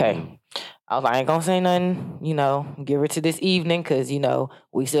 Mm-hmm. Okay. I was like, I ain't gonna say nothing, give her to this evening because,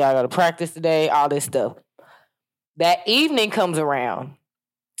 we still gotta practice today, all this stuff. That evening comes around.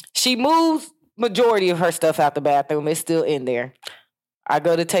 She moves majority of her stuff out the bathroom. It's still in there. I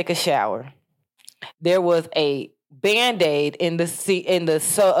go to take a shower. There was a Band-Aid in the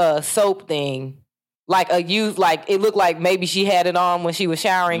soap thing. It looked like maybe she had it on when she was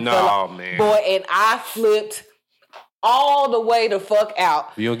showering. No, man. Boy, and I flipped all the way the fuck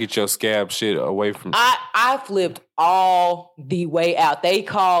out. You don't get your scab shit away from... I flipped all the way out. They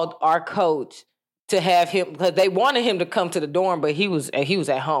called our coach to have him, because they wanted him to come to the dorm, but he was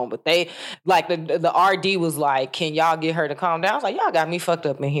at home. But they, like, the RD was like, can y'all get her to calm down? I was like, y'all got me fucked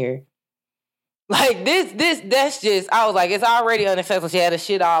up in here. Like, that's just, I was like, it's already unacceptable. She had a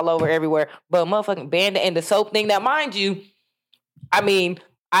shit all over everywhere. But motherfucking Band-Aid and the soap thing. Now, mind you, I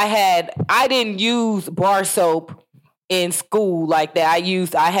didn't use bar soap in school like that.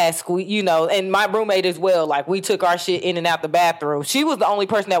 I had school, and my roommate as well. Like, we took our shit in and out the bathroom. She was the only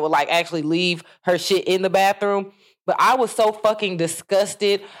person that would, like, actually leave her shit in the bathroom. But I was so fucking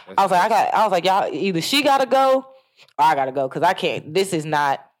disgusted. I was like, y'all, either she gotta go or I gotta go, because I can't. This is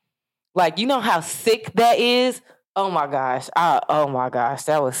not, like, you know how sick that is? Oh my gosh.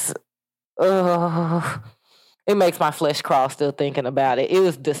 That was, it makes my flesh crawl still thinking about it. It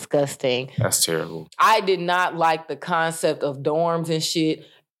was disgusting. That's terrible. I did not like the concept of dorms and shit.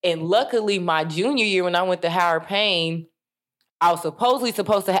 And luckily, my junior year when I went to Howard Payne, I was supposed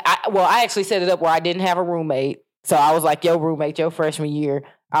to I actually set it up where I didn't have a roommate. So I was like, yo, roommate, your freshman year.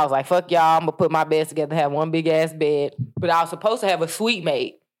 I was like, fuck y'all, I'm going to put my beds together, have one big-ass bed. But I was supposed to have a suite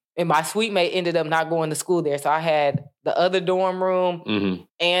mate. And my suite mate ended up not going to school there. So I had the other dorm room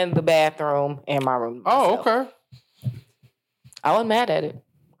and the bathroom and my room. Oh, okay. I wasn't mad at it.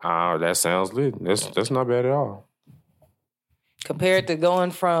 Oh, that sounds lit. That's not bad at all. Compared to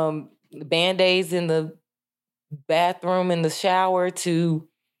going from Band-Aids in the bathroom in the shower to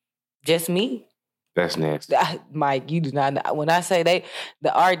just me. That's nasty. Mike, you do not know. When I say the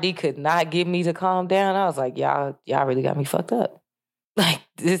RD could not get me to calm down, I was like, y'all really got me fucked up. Like,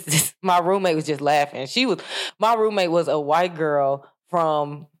 this my roommate was just laughing. My roommate was a white girl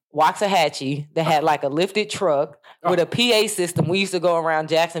from Waxahachie that had like a lifted truck with a PA system. We used to go around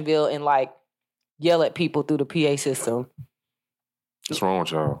Jacksonville and like yell at people through the PA system. What's wrong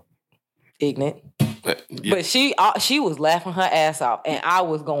with y'all? Ignorant. Yeah. But she was laughing her ass off, and I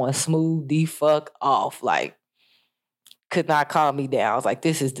was going smooth the fuck off. Like, could not calm me down. I was like,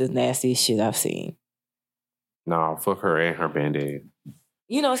 this is the nastiest shit I've seen. Nah, fuck her and her Band-Aid.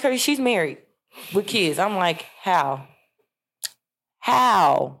 It's crazy. She's married with kids. I'm like, how?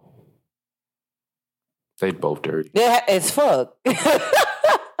 How? They both dirty. Yeah, it's fuck.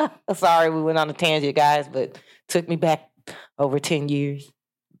 Sorry, we went on a tangent, guys, but took me back over 10 years.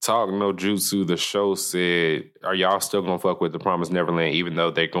 Talk No Jutsu, the show said, are y'all still gonna fuck with The Promised Neverland even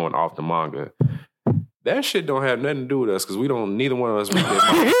though they're going off the manga? That shit don't have nothing to do with us because neither one of us read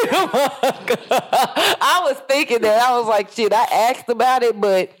that. I was thinking that. I was like, shit, I asked about it,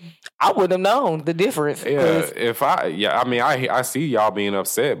 but I wouldn't have known the difference. Yeah, I see y'all being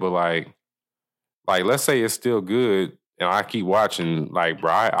upset, but like let's say it's still good and I keep watching, like,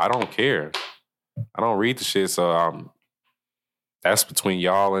 bro, I don't care. I don't read the shit, so that's between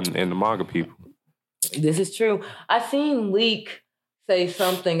y'all and the manga people. This is true. I seen Leak say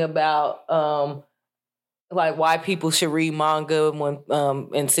something about like why people should read manga when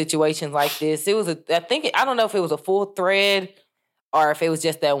in situations like this. It was I don't know if it was a full thread or if it was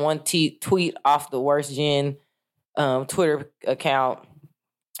just that one tweet off the Worst Gen Twitter account.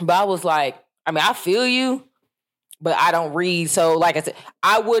 But I was like, I mean, I feel you, but I don't read. So like I said,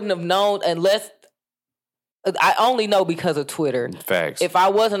 I wouldn't have known unless I only know because of Twitter. Facts. If I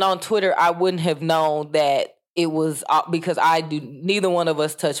wasn't on Twitter, I wouldn't have known that it was because neither one of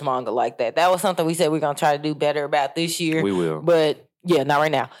us touch manga like that. That was something we said we're going to try to do better about this year. We will. But yeah, not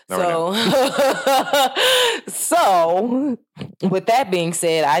right now. So with that being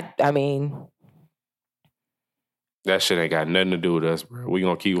said, I mean, that shit ain't got nothing to do with us, bro. We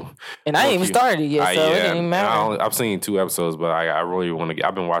gonna keep. And I ain't even started yet, so it didn't even matter. I've seen 2 episodes, but I really want to.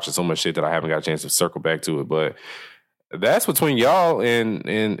 I've been watching so much shit that I haven't got a chance to circle back to it. But that's between y'all and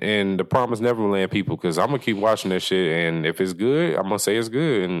the Promised Neverland people, because I'm gonna keep watching that shit, and if it's good, I'm gonna say it's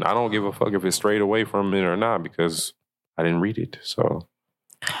good, and I don't give a fuck if it's strayed away from it or not because I didn't read it. So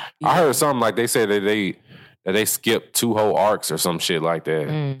I heard something like they said that they skipped 2 whole arcs or some shit like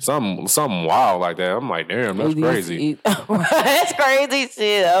that. Something wild like that. I'm like, damn, that's crazy. That's crazy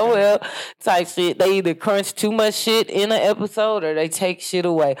shit. Oh well, type shit. They either crunch too much shit in an episode or they take shit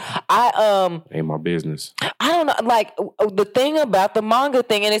away. Ain't my business. I don't know. Like the thing about the manga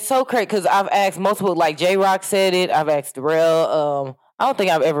thing, and it's so crazy because I've asked multiple. Like J-Rock said it. I've asked Darrell. I don't think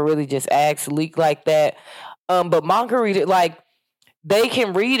I've ever really just asked Leak like that. But manga reader, like, they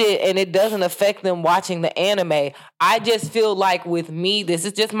can read it and it doesn't affect them watching the anime. I just feel like with me, this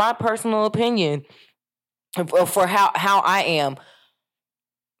is just my personal opinion for how I am.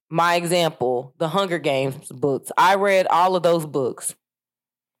 My example, the Hunger Games books. I read all of those books.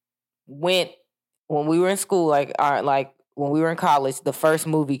 When we were in school, like when we were in college, the first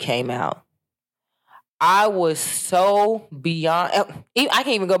movie came out. I was so beyond. I can't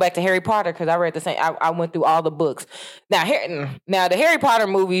even go back to Harry Potter because I read the same. I went through all the books. Now the Harry Potter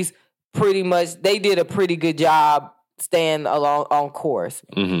movies, pretty much they did a pretty good job staying on course.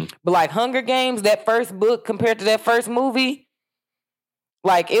 Mm-hmm. But like Hunger Games, that first book compared to that first movie,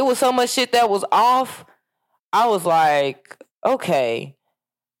 like it was so much shit that was off. I was like, okay.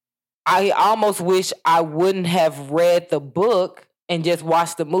 I almost wish I wouldn't have read the book and just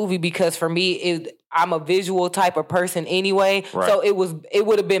watched the movie because for me, I'm a visual type of person anyway. Right. So it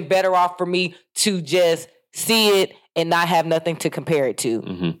would have been better off for me to just see it and not have nothing to compare it to.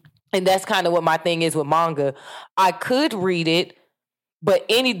 Mm-hmm. And that's kind of what my thing is with manga. I could read it, but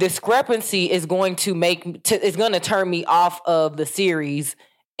any discrepancy is going to turn me off of the series,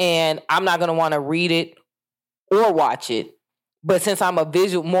 and I'm not going to want to read it or watch it. But since I'm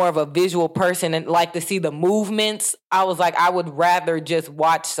more of a visual person and like to see the movements, I was like, I would rather just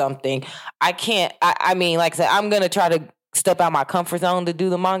watch something. I mean, like I said, I'm going to try to step out my comfort zone to do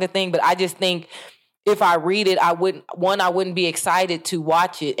the manga thing. But I just think if I read it, I wouldn't be excited to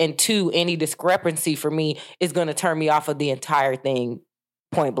watch it. And 2, any discrepancy for me is going to turn me off of the entire thing,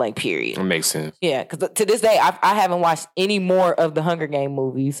 point blank, period. That makes sense. Yeah, because to this day, I haven't watched any more of the Hunger Game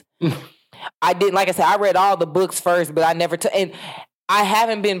movies. I didn't, like I said, I read all the books first, but I never and I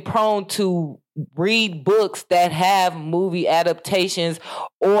haven't been prone to read books that have movie adaptations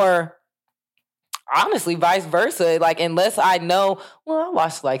or honestly vice versa. Like, unless I know, well, I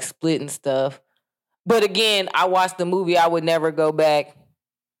watched like Split and stuff. But again, I watched the movie, I would never go back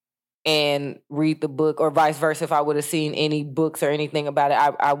and read the book or vice versa. If I would have seen any books or anything about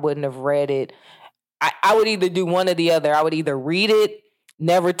it, I wouldn't have read it. I would either do one or the other. I would either read it,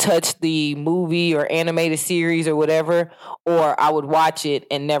 never touch the movie or animated series or whatever, or I would watch it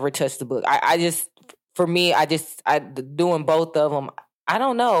and never touch the book. I doing both of them. I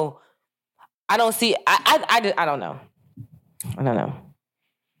don't know. I don't see. I don't know. I don't know.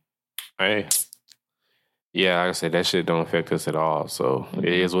 Hey, yeah, like I said, that shit don't affect us at all. So it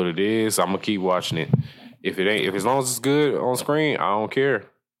is what it is. I'm gonna keep watching it. If as long as it's good on screen, I don't care.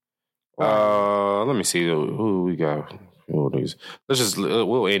 Let me see who we got.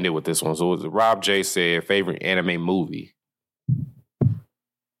 We'll end it with this one. So Rob J said, favorite anime movie.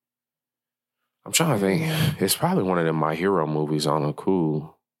 I'm trying to think. It's probably one of them My Hero movies on a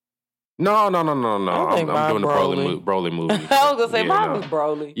cool. No. I I'm think doing the mine Broly movie. I was gonna say mine was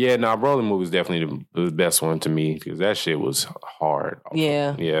Broly. Yeah, no, Broly movie is definitely the best one to me because that shit was hard.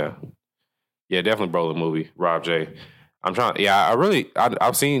 Yeah. Yeah, definitely Broly movie. Rob J. I'm trying. Yeah,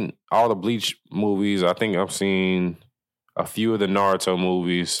 I've seen all the Bleach movies. I think I've seen a few of the Naruto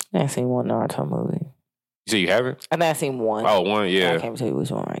movies. I ain't seen one Naruto movie. So you haven't? I've not seen one. Oh, one. Yeah. I can't tell you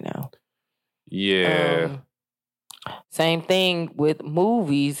which one right now. Yeah. Same thing with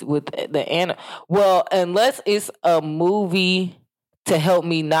movies with the well, unless it's a movie to help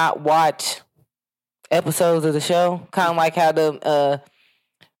me not watch episodes of the show, kind of like how the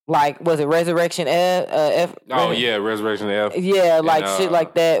was it Resurrection F? Resurrection F. Yeah, like shit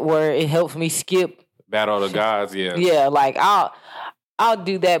like that where it helps me skip Battle of the Gods. Yeah, yeah, like I'll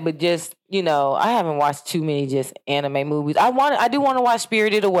do that, but just I haven't watched too many just anime movies. I do want to watch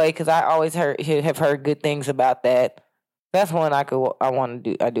Spirited Away because I always have heard good things about that. That's one I do want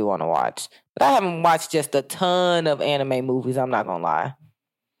to watch, but I haven't watched just a ton of anime movies. I'm not gonna lie.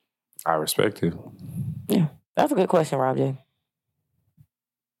 I respect it. Yeah, that's a good question, Rob J.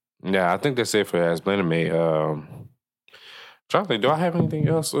 Yeah, I think that's it for Ask Anime. Trying to think, do I have anything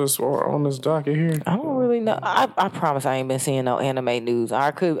else on this docket here? I don't really know. I promise I ain't been seeing no anime news.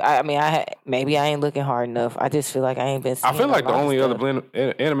 Maybe I ain't looking hard enough. I just feel like I ain't been seeing I feel like the only stuff. other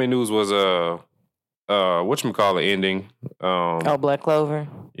anime news was whatchamacallit ending. Black Clover.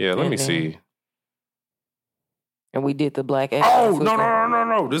 Yeah, let me see. And we did the Black X. Oh,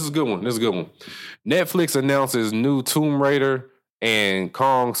 no. This is a good one. Netflix announces new Tomb Raider and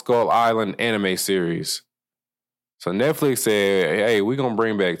Kong Skull Island anime series. So Netflix said, hey, we're going to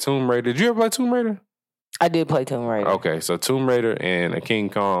bring back Tomb Raider. Did you ever play Tomb Raider? I did play Tomb Raider. Okay, so Tomb Raider and a King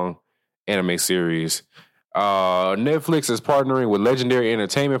Kong anime series. Netflix is partnering with Legendary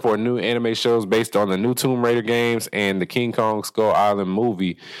Entertainment for new anime shows based on the new Tomb Raider games and the King Kong Skull Island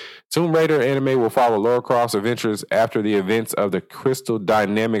movie. Tomb Raider anime will follow Lara Croft's adventures after the events of the Crystal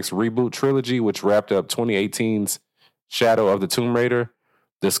Dynamics reboot trilogy, which wrapped up 2018's Shadow of the Tomb Raider.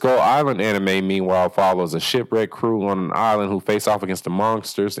 The Skull Island anime, meanwhile, follows a shipwrecked crew on an island who face off against the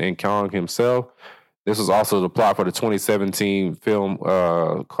monsters and Kong himself. This was also the plot for the 2017 film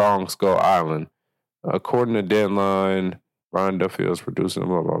Kong Skull Island. According to Deadline, Ryan Duffield's producing,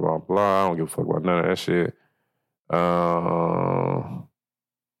 blah, blah, blah, blah. I don't give a fuck about none of that shit.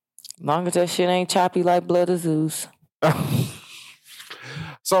 Long as that shit ain't choppy like Blood of Zeus.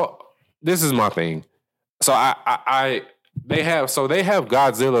 So, this is my thing. So, they have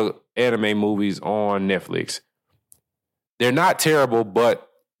Godzilla anime movies on Netflix. They're not terrible, but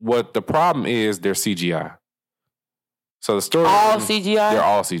what the problem is, they're CGI. So the story, all CGI. They're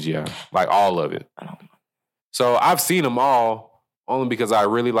all CGI, like all of it. So I've seen them all only because I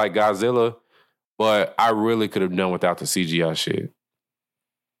really like Godzilla, but I really could have done without the CGI shit.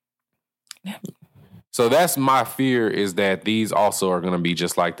 So that's my fear, is that these also are going to be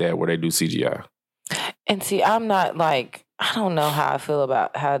just like that, where they do CGI. And see, I'm not like, I don't know how I feel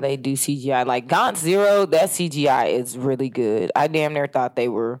about how they do CGI. Like Gaunt Zero, that CGI is really good. I damn near thought they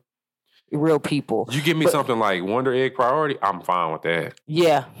were real people. You give me something like Wonder Egg Priority, I'm fine with that.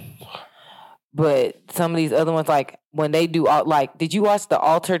 Yeah. But some of these other ones, like when they do, like, did you watch the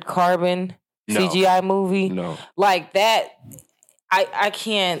Altered Carbon CGI movie? No. Like that, I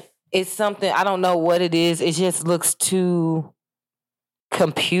can't, it's something, I don't know what it is. It just looks too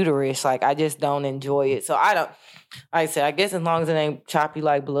computerish. Like, I just don't enjoy it. So I don't, like I said, I guess as long as it ain't choppy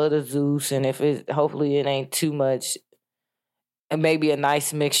like Blood of Zeus, and if it, hopefully it ain't too much, and maybe a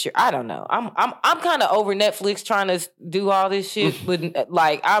nice mixture. I don't know. I'm kind of over Netflix trying to do all this shit, but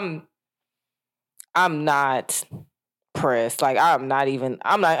like I'm not pressed. Like I'm not even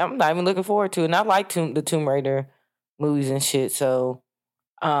looking forward to it. And I like the Tomb Raider movies and shit. So,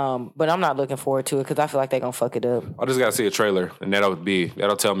 but I'm not looking forward to it because I feel like they're gonna fuck it up. I just gotta see a trailer, and that'll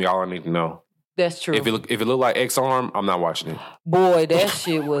tell me all I need to know. That's true. If it look like X-Arm, I'm not watching it. Boy, that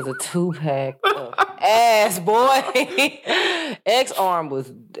shit was a 2-pack of ass, boy. X-Arm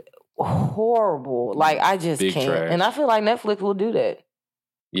was horrible. Like, I just can't. Trash. And I feel like Netflix will do that.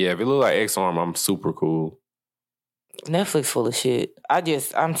 Yeah, if it look like X-Arm, I'm super cool. Netflix full of shit.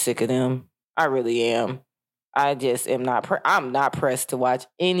 I'm sick of them. I really am. I just am not. I'm not pressed to watch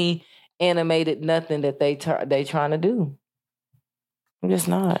any animated nothing that they trying to do. I'm just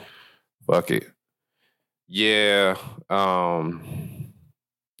not. Fuck it. Yeah.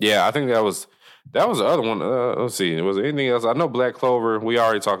 Yeah, I think that was the other one. Let's see. Was there anything else? I know Black Clover. We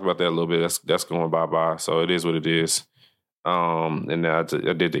already talked about that a little bit. That's going bye-bye. So it is what it is. And I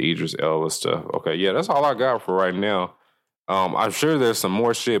did the Idris Elba stuff. Okay, yeah, that's all I got for right now. I'm sure there's some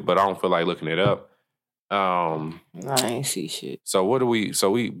more shit, but I don't feel like looking it up. I ain't see shit. So what do we?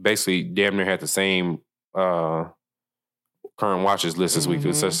 So we basically damn near had the same current watches list this week.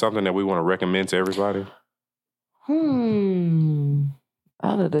 Is there something that we want to recommend to everybody?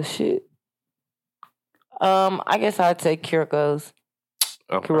 Out of the shit. I guess I'd say Kuroko's.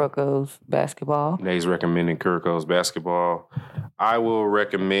 Okay. Kuroko's basketball. Nate's recommending Kuroko's basketball. I will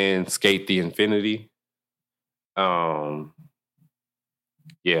recommend Skate the Infinity.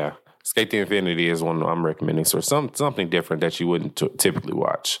 Yeah, Skate the Infinity is one I'm recommending. So something different that you wouldn't typically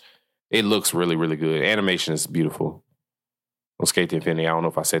watch. It looks really, really good. Animation is beautiful. On Skate the Infinity, I don't know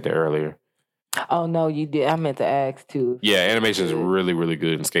if I said that earlier. Oh no, you did. I meant to ask too. Yeah, animation is really, really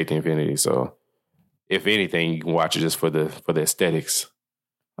good in Skate the Infinity. So, if anything, you can watch it just for the aesthetics.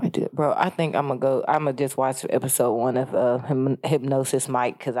 I did, bro. I think I'm gonna just watch episode 1 of Hypnosis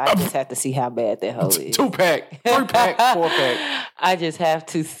Mike because I just have to see how bad that hoe is. 2-pack, 3-pack, 4-pack. I just have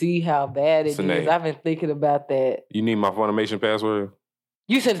to see how bad it is. I've been thinking about that. You need my Funimation password?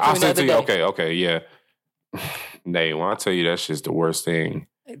 You sent it to me the other day. Okay, yeah. Nate, when I tell you that shit's the worst thing.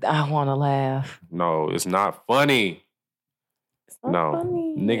 I want to laugh. No, it's not funny. It's not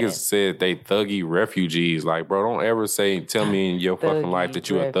funny. Niggas said they thuggy refugees. Like, bro, don't ever tell me in your fucking life that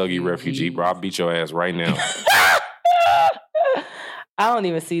you a thuggy refugee, bro. I'll beat your ass right now. I don't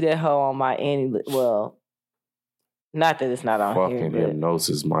even see that hoe on my well, not that it's not on fucking here. Fucking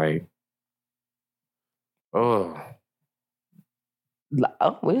Hypnosis, Mike. Oh,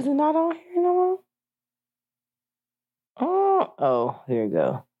 is it not on here no more? Oh, here you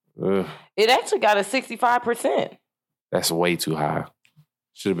go. Ugh. It actually got a 65%. That's way too high.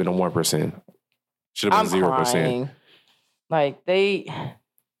 Should have been a 1%. Should have been 0%. Crying. Like these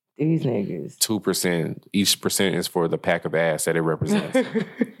niggas. 2%. Each percent is for the pack of ass that it represents.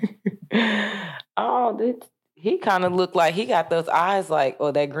 He kind of looked like he got those eyes like,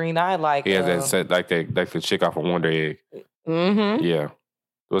 or that green eye like. He has that set like the chick off of Wonder Egg. Mm-hmm. Yeah.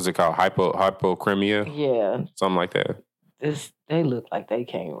 What's it called? Hypochromia? Yeah. Something like that. They look like they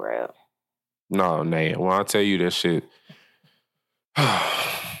can't rap. No, Nate. When I tell you that shit,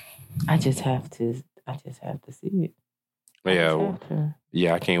 I just have to see it.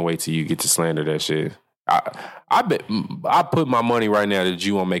 Yeah, I can't wait till you get to slander that shit. I bet I put my money right now that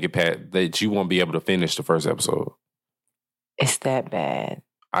you won't make it past, that you won't be able to finish the first episode. It's that bad.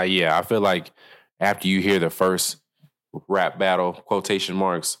 I feel like after you hear the first rap battle, quotation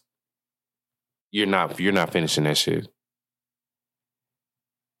marks, you're not finishing that shit.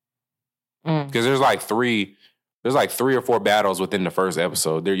 Because there's like 3 or 4 battles within the first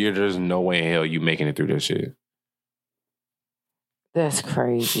episode. There's no way in hell you making it through this shit. That's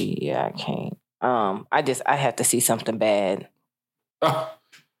crazy. Yeah, I can't. I have to see something bad.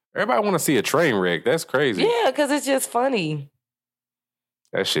 Everybody want to see a train wreck. That's crazy. Yeah, because it's just funny.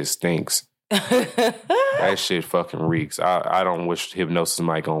 That shit stinks. That shit fucking reeks. I don't wish Hypnosis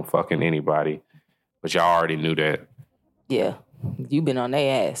Mike on fucking anybody, but y'all already knew that. Yeah, you been on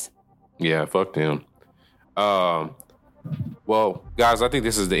their ass. Yeah, fuck them. Well, guys, I think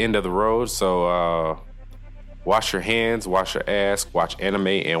this is the end of the road. So, wash your hands, wash your ass, watch anime,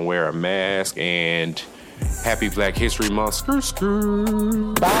 and wear a mask. And happy Black History Month. Screw,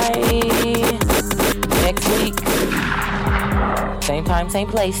 screw. Bye. Next week. Same time, same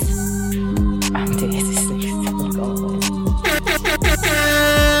place. I'm dead. This thing's still going.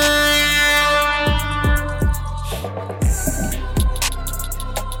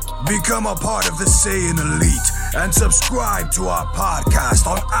 Become a part of the Saiyan Elite and subscribe to our podcast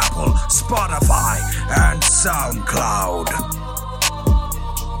on Apple, Spotify, and SoundCloud.